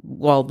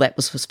 while that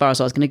was as far as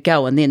I was going to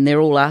go, and then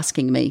they're all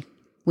asking me,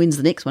 when's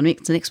the next one?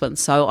 When's the next one?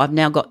 So I've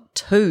now got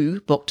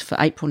 2 booked for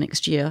April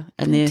next year,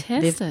 and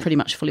they're pretty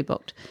much fully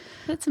booked.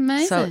 That's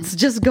amazing. So it's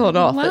just gone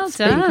off. Well It's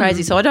done. been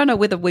crazy. So I don't know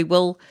whether we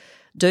will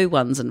do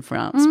ones in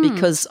France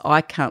because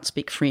I can't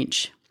speak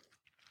French,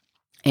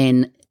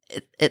 and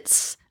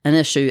it's an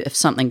issue. If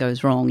something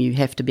goes wrong, you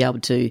have to be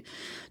able to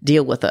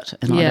deal with it,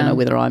 and I don't know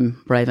whether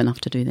I'm brave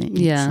enough to do that yet.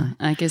 Yeah, So.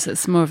 I guess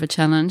it's more of a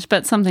challenge,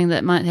 but something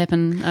that might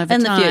happen over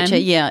In time. the future,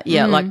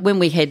 yeah. Like when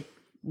we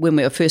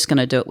were first going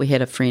to do it, we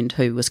had a friend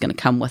who was going to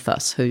come with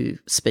us who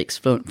speaks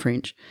fluent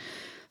French.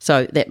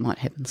 So that might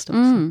happen still.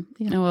 So,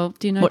 yeah. Oh, well,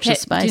 do you know Watch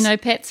this space. Do you know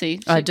Patsy?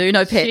 I do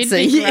know Patsy.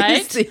 She'd be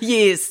Yes, great.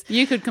 yes.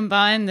 You could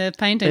combine the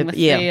painting with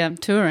the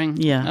touring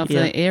of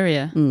the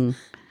area.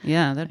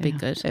 Yeah, that'd be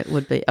good. It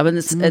would be. I mean,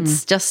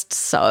 it's just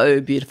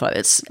so beautiful.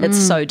 It's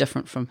so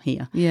different from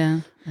here.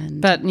 Yeah.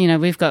 And But, you know,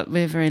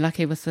 we're very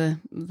lucky with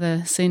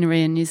the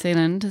scenery in New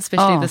Zealand,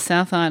 especially the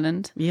South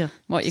Island. yeah,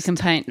 What you can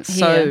paint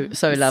here.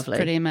 so is lovely.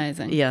 Pretty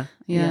amazing. Yeah.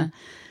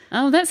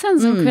 Oh, that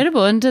sounds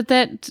incredible. And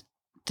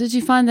did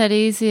you find that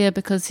easier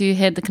because you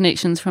had the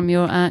connections from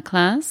your art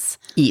class?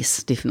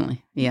 Yes,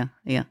 definitely. Yeah.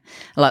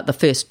 Like the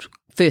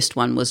first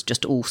one was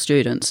just all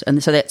students,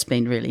 and so that's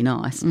been really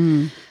nice.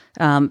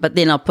 But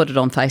then I put it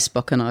on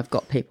Facebook, and I've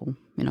got people,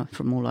 you know,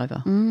 from all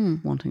over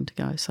wanting to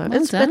go. So Well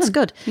it's done.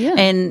 good. Yeah.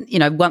 And you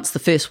know, once the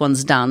first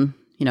one's done,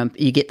 you know,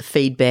 you get the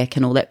feedback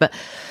and all that. But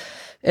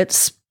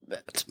it's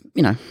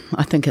you know,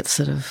 I think it's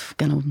sort of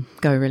going to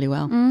go really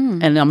well.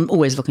 And I'm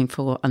always looking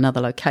for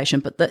another location,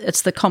 but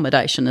it's the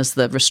accommodation is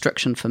the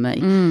restriction for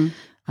me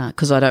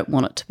because I don't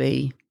want it to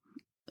be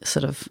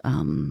sort of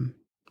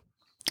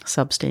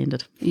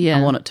substandard. Yeah.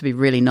 I want it to be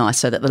really nice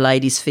so that the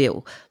ladies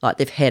feel like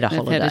they've had a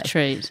holiday. Had a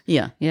treat.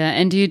 Yeah. Yeah.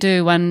 And do you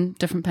do one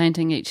different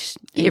painting each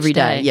Every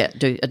day, day? yeah,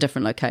 do a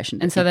different location.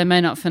 And so they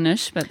may not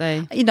finish, but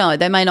they... You know,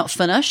 they may not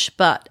finish,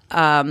 but,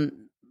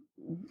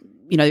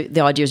 you know,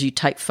 the idea is you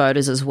take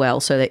photos as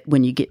well so that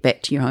when you get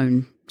back to your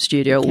own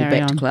studio or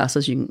back to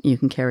classes, you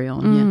can carry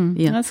on.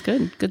 Yeah. That's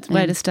good. Good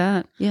way to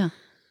start. Yeah.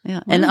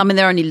 Yeah, and I mean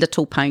they're only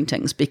little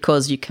paintings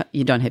because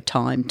you don't have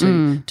time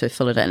to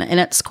fill it in, and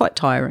it's quite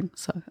tiring.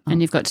 So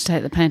And you've got to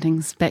take the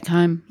paintings back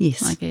home.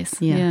 yes, I guess.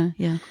 Yeah.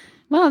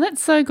 Well,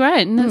 that's so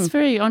great, and that's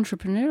very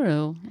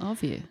entrepreneurial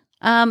of you.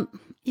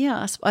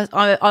 Yeah,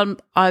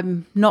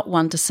 I'm not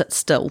one to sit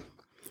still.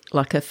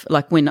 Like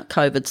when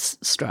COVID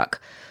struck,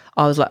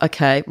 I was like,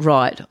 okay,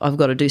 right, I've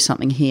got to do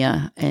something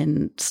here,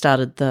 and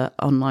started the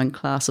online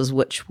classes,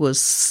 which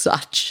was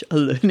such a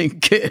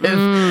learning curve.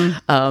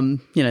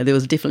 You know, there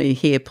was definitely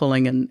hair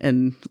pulling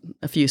and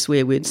a few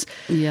swear words.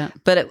 Yeah.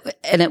 But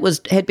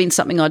it had been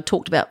something I'd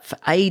talked about for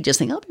ages,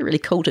 thinking, it'd be really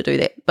cool to do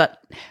that,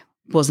 but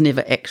was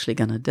never actually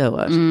going to do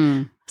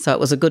it.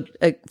 So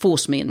it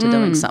forced me into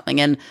doing something,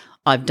 and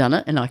I've done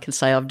it, and I can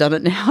say I've done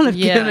it now, and I'm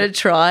going to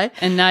try.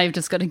 And now you've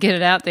just got to get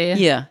it out there.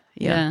 Yeah.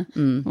 yeah.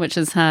 Which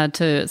is hard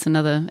too. It's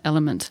another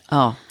element.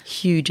 Oh,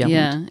 huge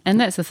element. Yeah, and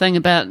that's the thing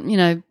about,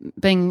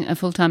 being a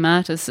full-time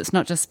artist. It's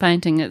not just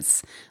painting,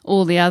 it's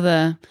all the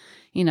other,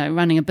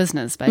 running a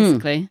business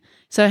basically.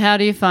 So how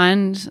do you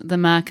find the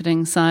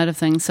marketing side of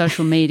things,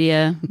 social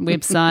media,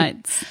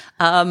 websites?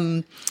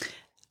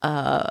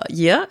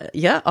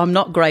 Yeah, I'm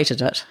not great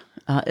at it.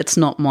 It's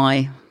not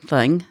my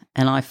thing,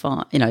 and I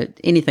find,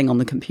 anything on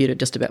the computer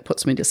just about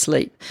puts me to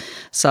sleep.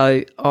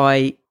 So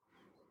I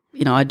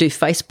do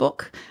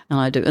Facebook and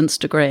I do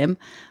Instagram,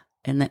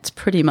 and that's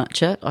pretty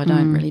much it. I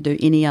don't really do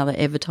any other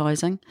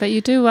advertising. But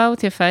you do well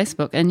with your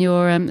Facebook and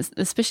your,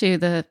 especially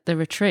the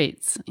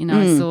retreats.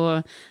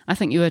 I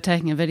think you were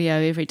taking a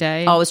video every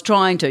day. I was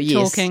trying to,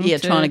 yes.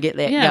 Trying to get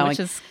that going. Which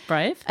is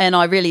brave. And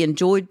I really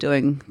enjoyed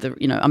doing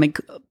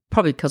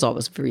probably because I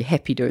was very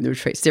happy doing the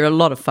retreats. They're a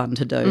lot of fun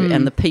to do,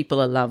 and the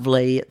people are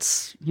lovely.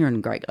 You're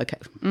in great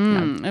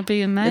location. It'd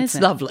be amazing. It's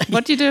lovely.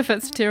 What do you do if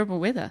it's terrible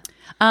weather?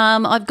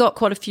 I've got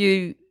quite a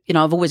few.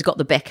 I've always got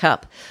the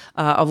backup.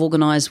 I've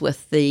organised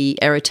with the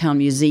Arrowtown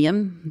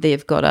Museum.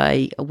 They've got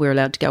we're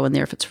allowed to go in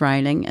there if it's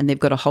raining, and they've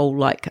got a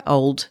whole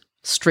old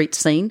street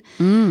scene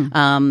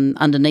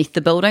underneath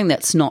the building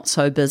that's not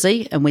so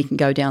busy, and we can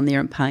go down there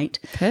and paint.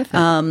 Perfect.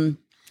 And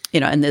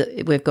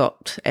we've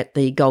got at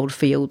the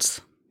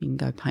Goldfields. You can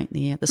go paint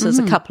there. There's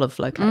a couple of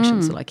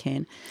locations that I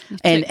can,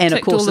 and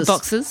of course, all the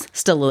boxes.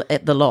 Still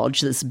at the lodge.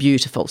 That's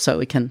beautiful, so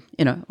we can,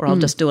 or I'll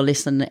just do a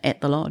lesson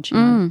at the lodge.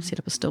 Set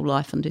up a still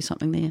life and do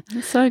something there.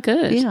 That's so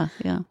good.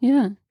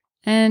 Yeah.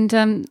 And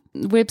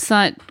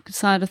website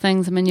side of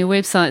things. I mean, your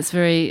website's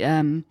very,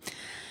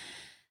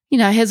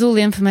 has all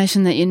the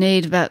information that you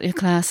need about your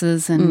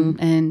classes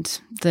and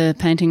the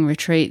painting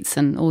retreats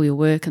and all your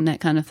work and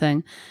that kind of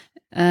thing.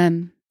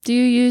 Do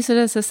you use it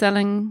as a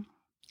selling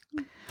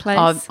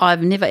place?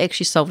 I've never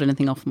actually sold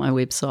anything off my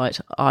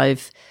website.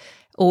 I've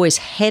always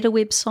had a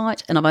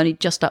website, and I've only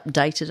just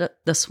updated it,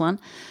 this one.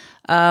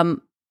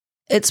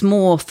 It's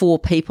more for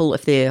people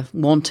if they're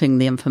wanting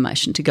the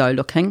information to go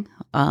looking.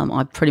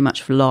 I pretty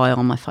much rely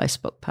on my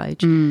Facebook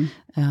page.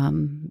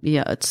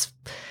 It's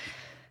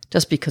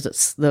just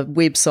because the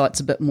website's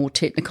a bit more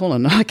technical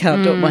and I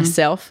can't do it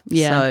myself.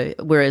 Yeah. So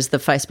whereas the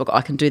Facebook,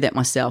 I can do that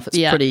myself. It's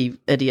pretty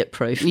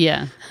idiot-proof.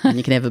 Yeah. And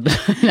you can have a bit,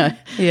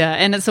 Yeah,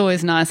 and it's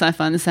always nice. I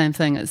find the same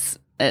thing. It's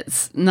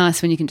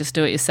nice when you can just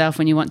do it yourself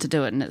when you want to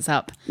do it and it's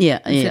up. Yeah,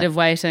 instead of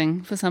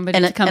waiting for somebody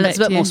to come back to you. And it's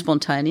a bit more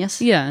spontaneous.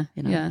 Yeah,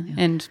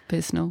 and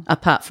personal.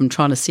 Apart from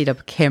trying to set up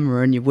a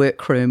camera in your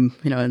workroom,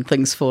 and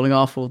things falling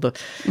off or the,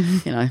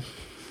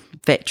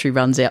 battery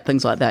runs out,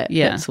 things like that.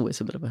 Yeah. That's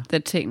always a bit of a... The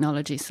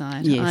technology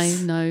side.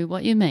 Yes. I know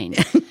what you mean.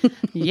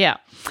 Yeah.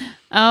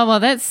 Oh, well,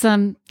 that's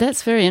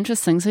very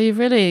interesting. So you've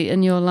really,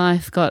 in your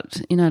life, got,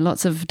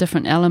 lots of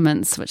different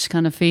elements which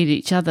kind of feed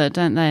each other,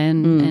 don't they?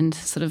 And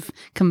sort of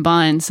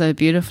combine so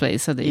beautifully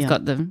so that you've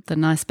got the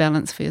nice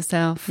balance for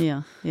yourself.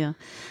 Yeah, yeah.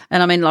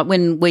 And I mean,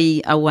 when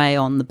we are away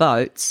on the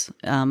boats,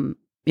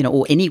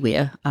 or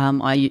anywhere,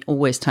 I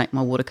always take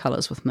my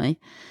watercolours with me.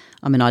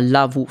 I mean, I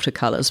love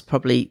watercolours,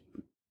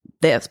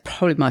 that's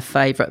probably my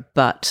favourite,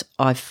 but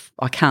I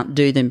can't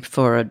do them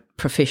for a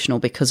professional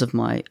because of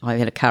I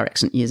had a car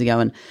accident years ago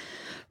and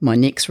my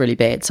neck's really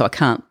bad, so I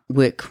can't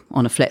work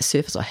on a flat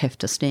surface. I have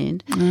to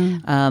stand.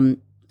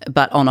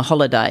 But on a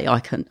holiday,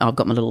 I've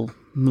got my little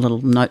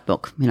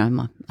notebook,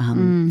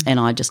 and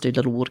I just do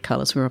little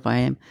watercolours wherever I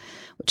am,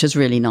 which is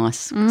really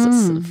nice because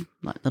it's sort of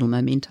like little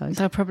mementos.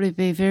 They'll probably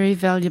be very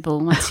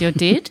valuable once you're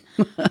dead.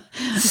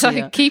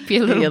 So keep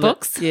your little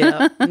books.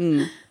 Yeah.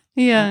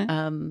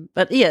 Yeah.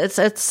 But yeah,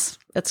 it's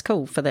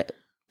cool for that.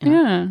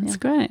 Yeah, it's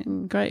great.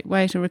 Great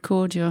way to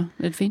record your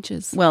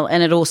adventures. Well,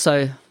 and it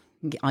also,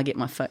 I get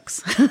my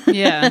fix.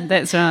 Yeah,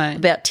 that's right.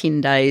 About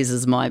 10 days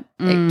is my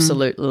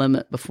absolute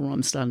limit before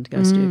I'm starting to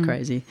go stir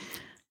crazy.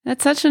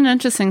 That's such an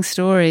interesting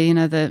story,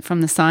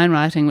 from the sign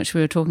writing, which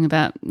we were talking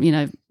about,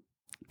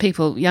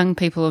 young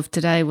people of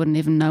today wouldn't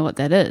even know what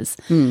that is,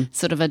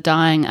 sort of a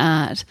dying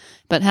art,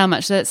 but how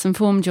much that's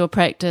informed your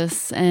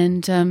practice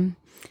and,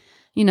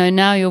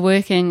 now you're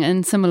working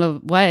in similar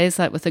ways,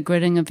 like with the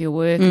gridding of your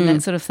work and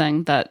that sort of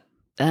thing, but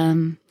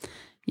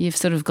you've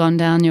sort of gone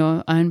down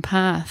your own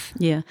path.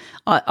 Yeah.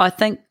 I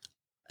think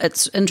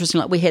it's interesting,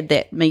 like we had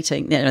that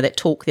meeting, that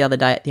talk the other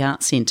day at the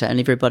Art Centre and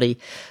everybody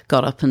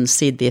got up and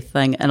said their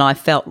thing and I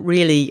felt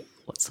really,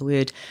 what's the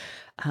word,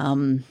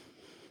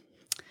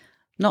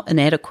 not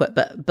inadequate,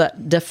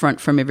 but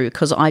different from everybody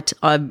because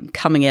I'm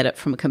coming at it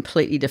from a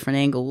completely different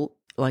angle.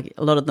 Like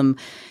a lot of them,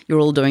 you're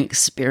all doing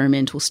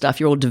experimental stuff,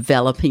 you're all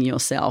developing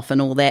yourself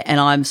and all that. And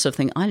I'm sort of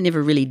thinking, I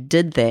never really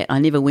did that. I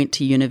never went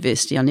to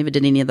university. I never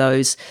did any of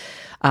those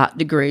art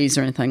degrees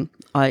or anything.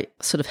 I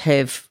sort of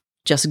have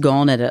just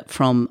gone at it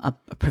from a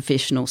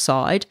professional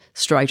side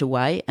straight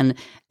away. And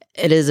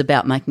it is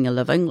about making a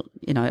living.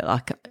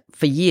 Like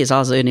for years I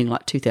was earning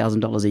like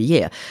 $2,000 a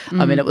year.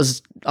 I mean,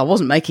 I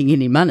wasn't making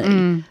any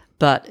money.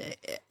 but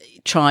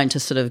trying to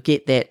sort of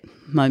get that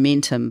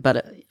momentum.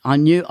 But I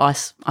knew I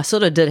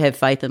sort of did have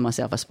faith in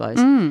myself, I suppose.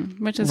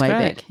 Which is way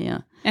great. back, yeah.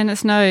 And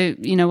it's no,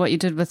 what you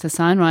did with the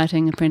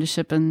signwriting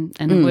apprenticeship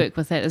and work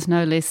with that is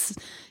no less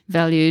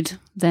valued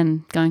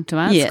than going to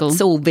art school.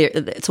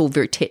 It's all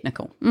very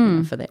technical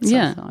for that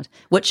side,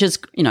 which is,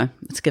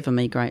 it's given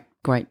me great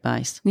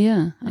base.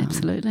 Yeah,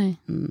 absolutely.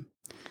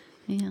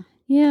 Yeah.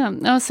 Yeah.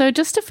 Oh, so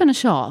just to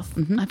finish off,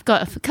 I've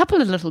got a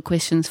couple of little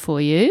questions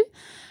for you.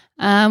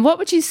 What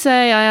would you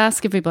say, I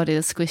ask everybody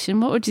this question,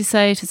 what would you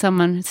say to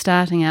someone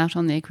starting out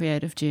on their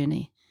creative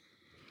journey?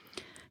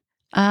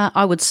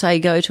 I would say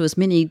go to as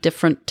many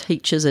different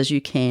teachers as you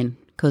can,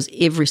 because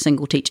every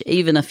single teacher,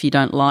 even if you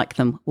don't like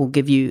them, will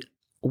give you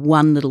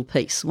one little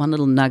piece, one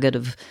little nugget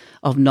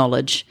of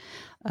knowledge.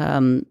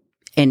 And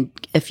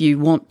if you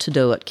want to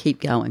do it,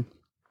 keep going.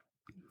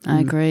 I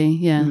agree,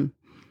 yeah.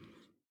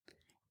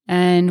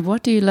 And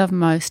what do you love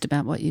most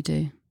about what you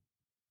do?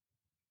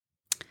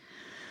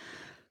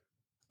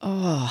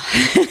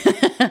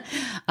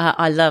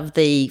 I love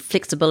the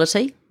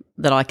flexibility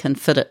that I can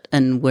fit it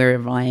in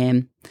wherever I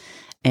am,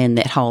 and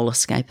that whole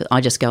escape. I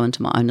just go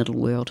into my own little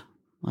world.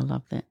 I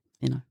love that,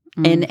 and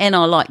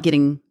I like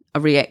getting a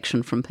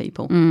reaction from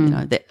people.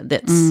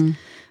 That's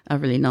a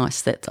really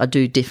nice. That I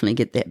do definitely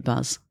get that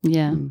buzz.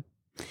 Yeah,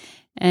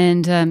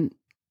 and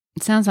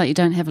it sounds like you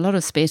don't have a lot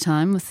of spare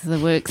time with the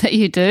work that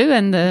you do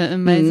and the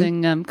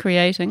amazing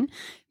creating.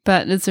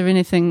 But is there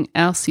anything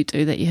else you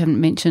do that you haven't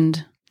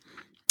mentioned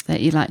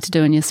that you like to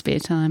do in your spare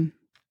time?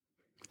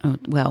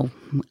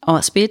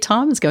 Spare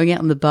time is going out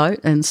on the boat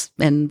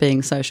and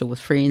being social with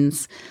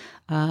friends.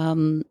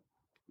 No,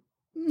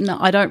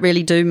 I don't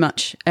really do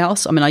much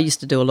else. I mean, I used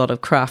to do a lot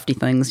of crafty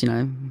things,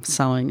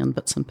 sewing and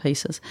bits and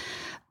pieces,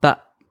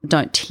 but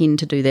don't tend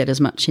to do that as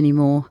much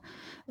anymore.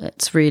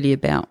 It's really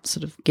about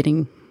sort of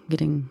getting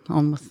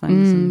on with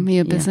things.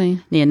 You're busy.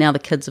 Yeah, now the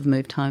kids have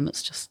moved home.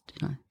 It's just,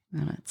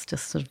 it's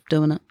just sort of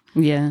doing it.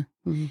 Yeah.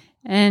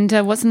 And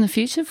what's in the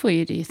future for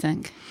you, do you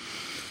think?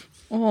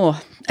 Well,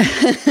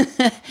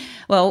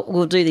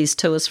 we'll do these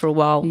tours for a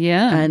while,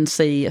 and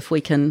see if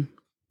we can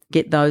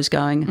get those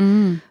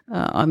going.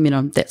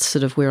 That's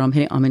sort of where I'm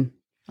heading. I mean,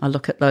 I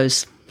look at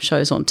those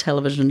shows on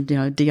television,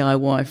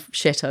 DIY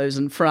chateaus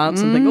in France,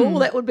 and think,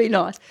 that would be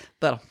nice.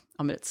 But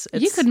I mean, it's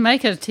you could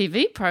make a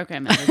TV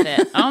program out of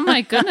that. Oh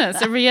my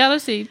goodness, a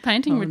reality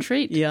painting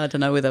retreat. Yeah, I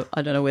don't know whether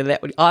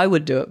that would. I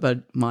would do it,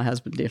 but my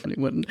husband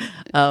definitely wouldn't.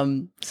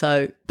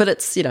 But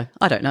it's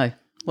I don't know.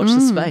 Watch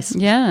the space.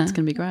 Yeah, it's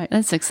going to be great.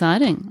 That's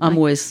exciting. I'm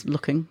always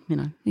looking.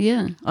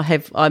 Yeah,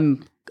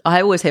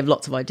 I always have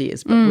lots of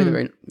ideas, but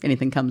whether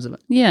anything comes of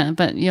it. Yeah,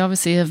 but you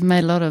obviously have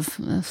made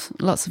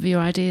lots of your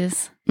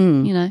ideas.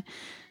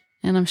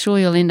 And I'm sure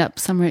you'll end up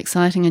somewhere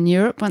exciting in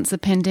Europe once the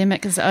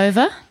pandemic is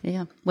over.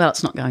 Yeah. Well,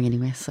 it's not going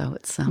anywhere, so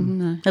it's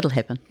it'll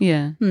happen.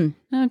 Yeah.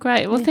 Oh,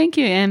 great. Well, thank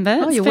you,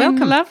 Amber. You're welcome. It's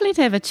been lovely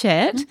to have a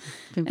chat.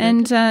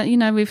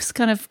 And, we've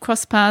kind of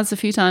crossed paths a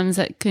few times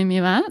at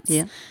Kumu Arts.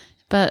 Yeah.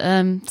 But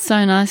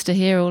so nice to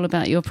hear all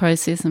about your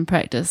process and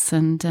practice.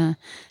 And,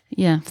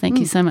 thank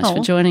you so much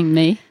for joining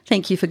me.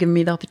 Thank you for giving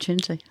me the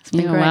opportunity. It's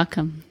been You're great.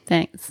 welcome.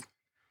 Thanks.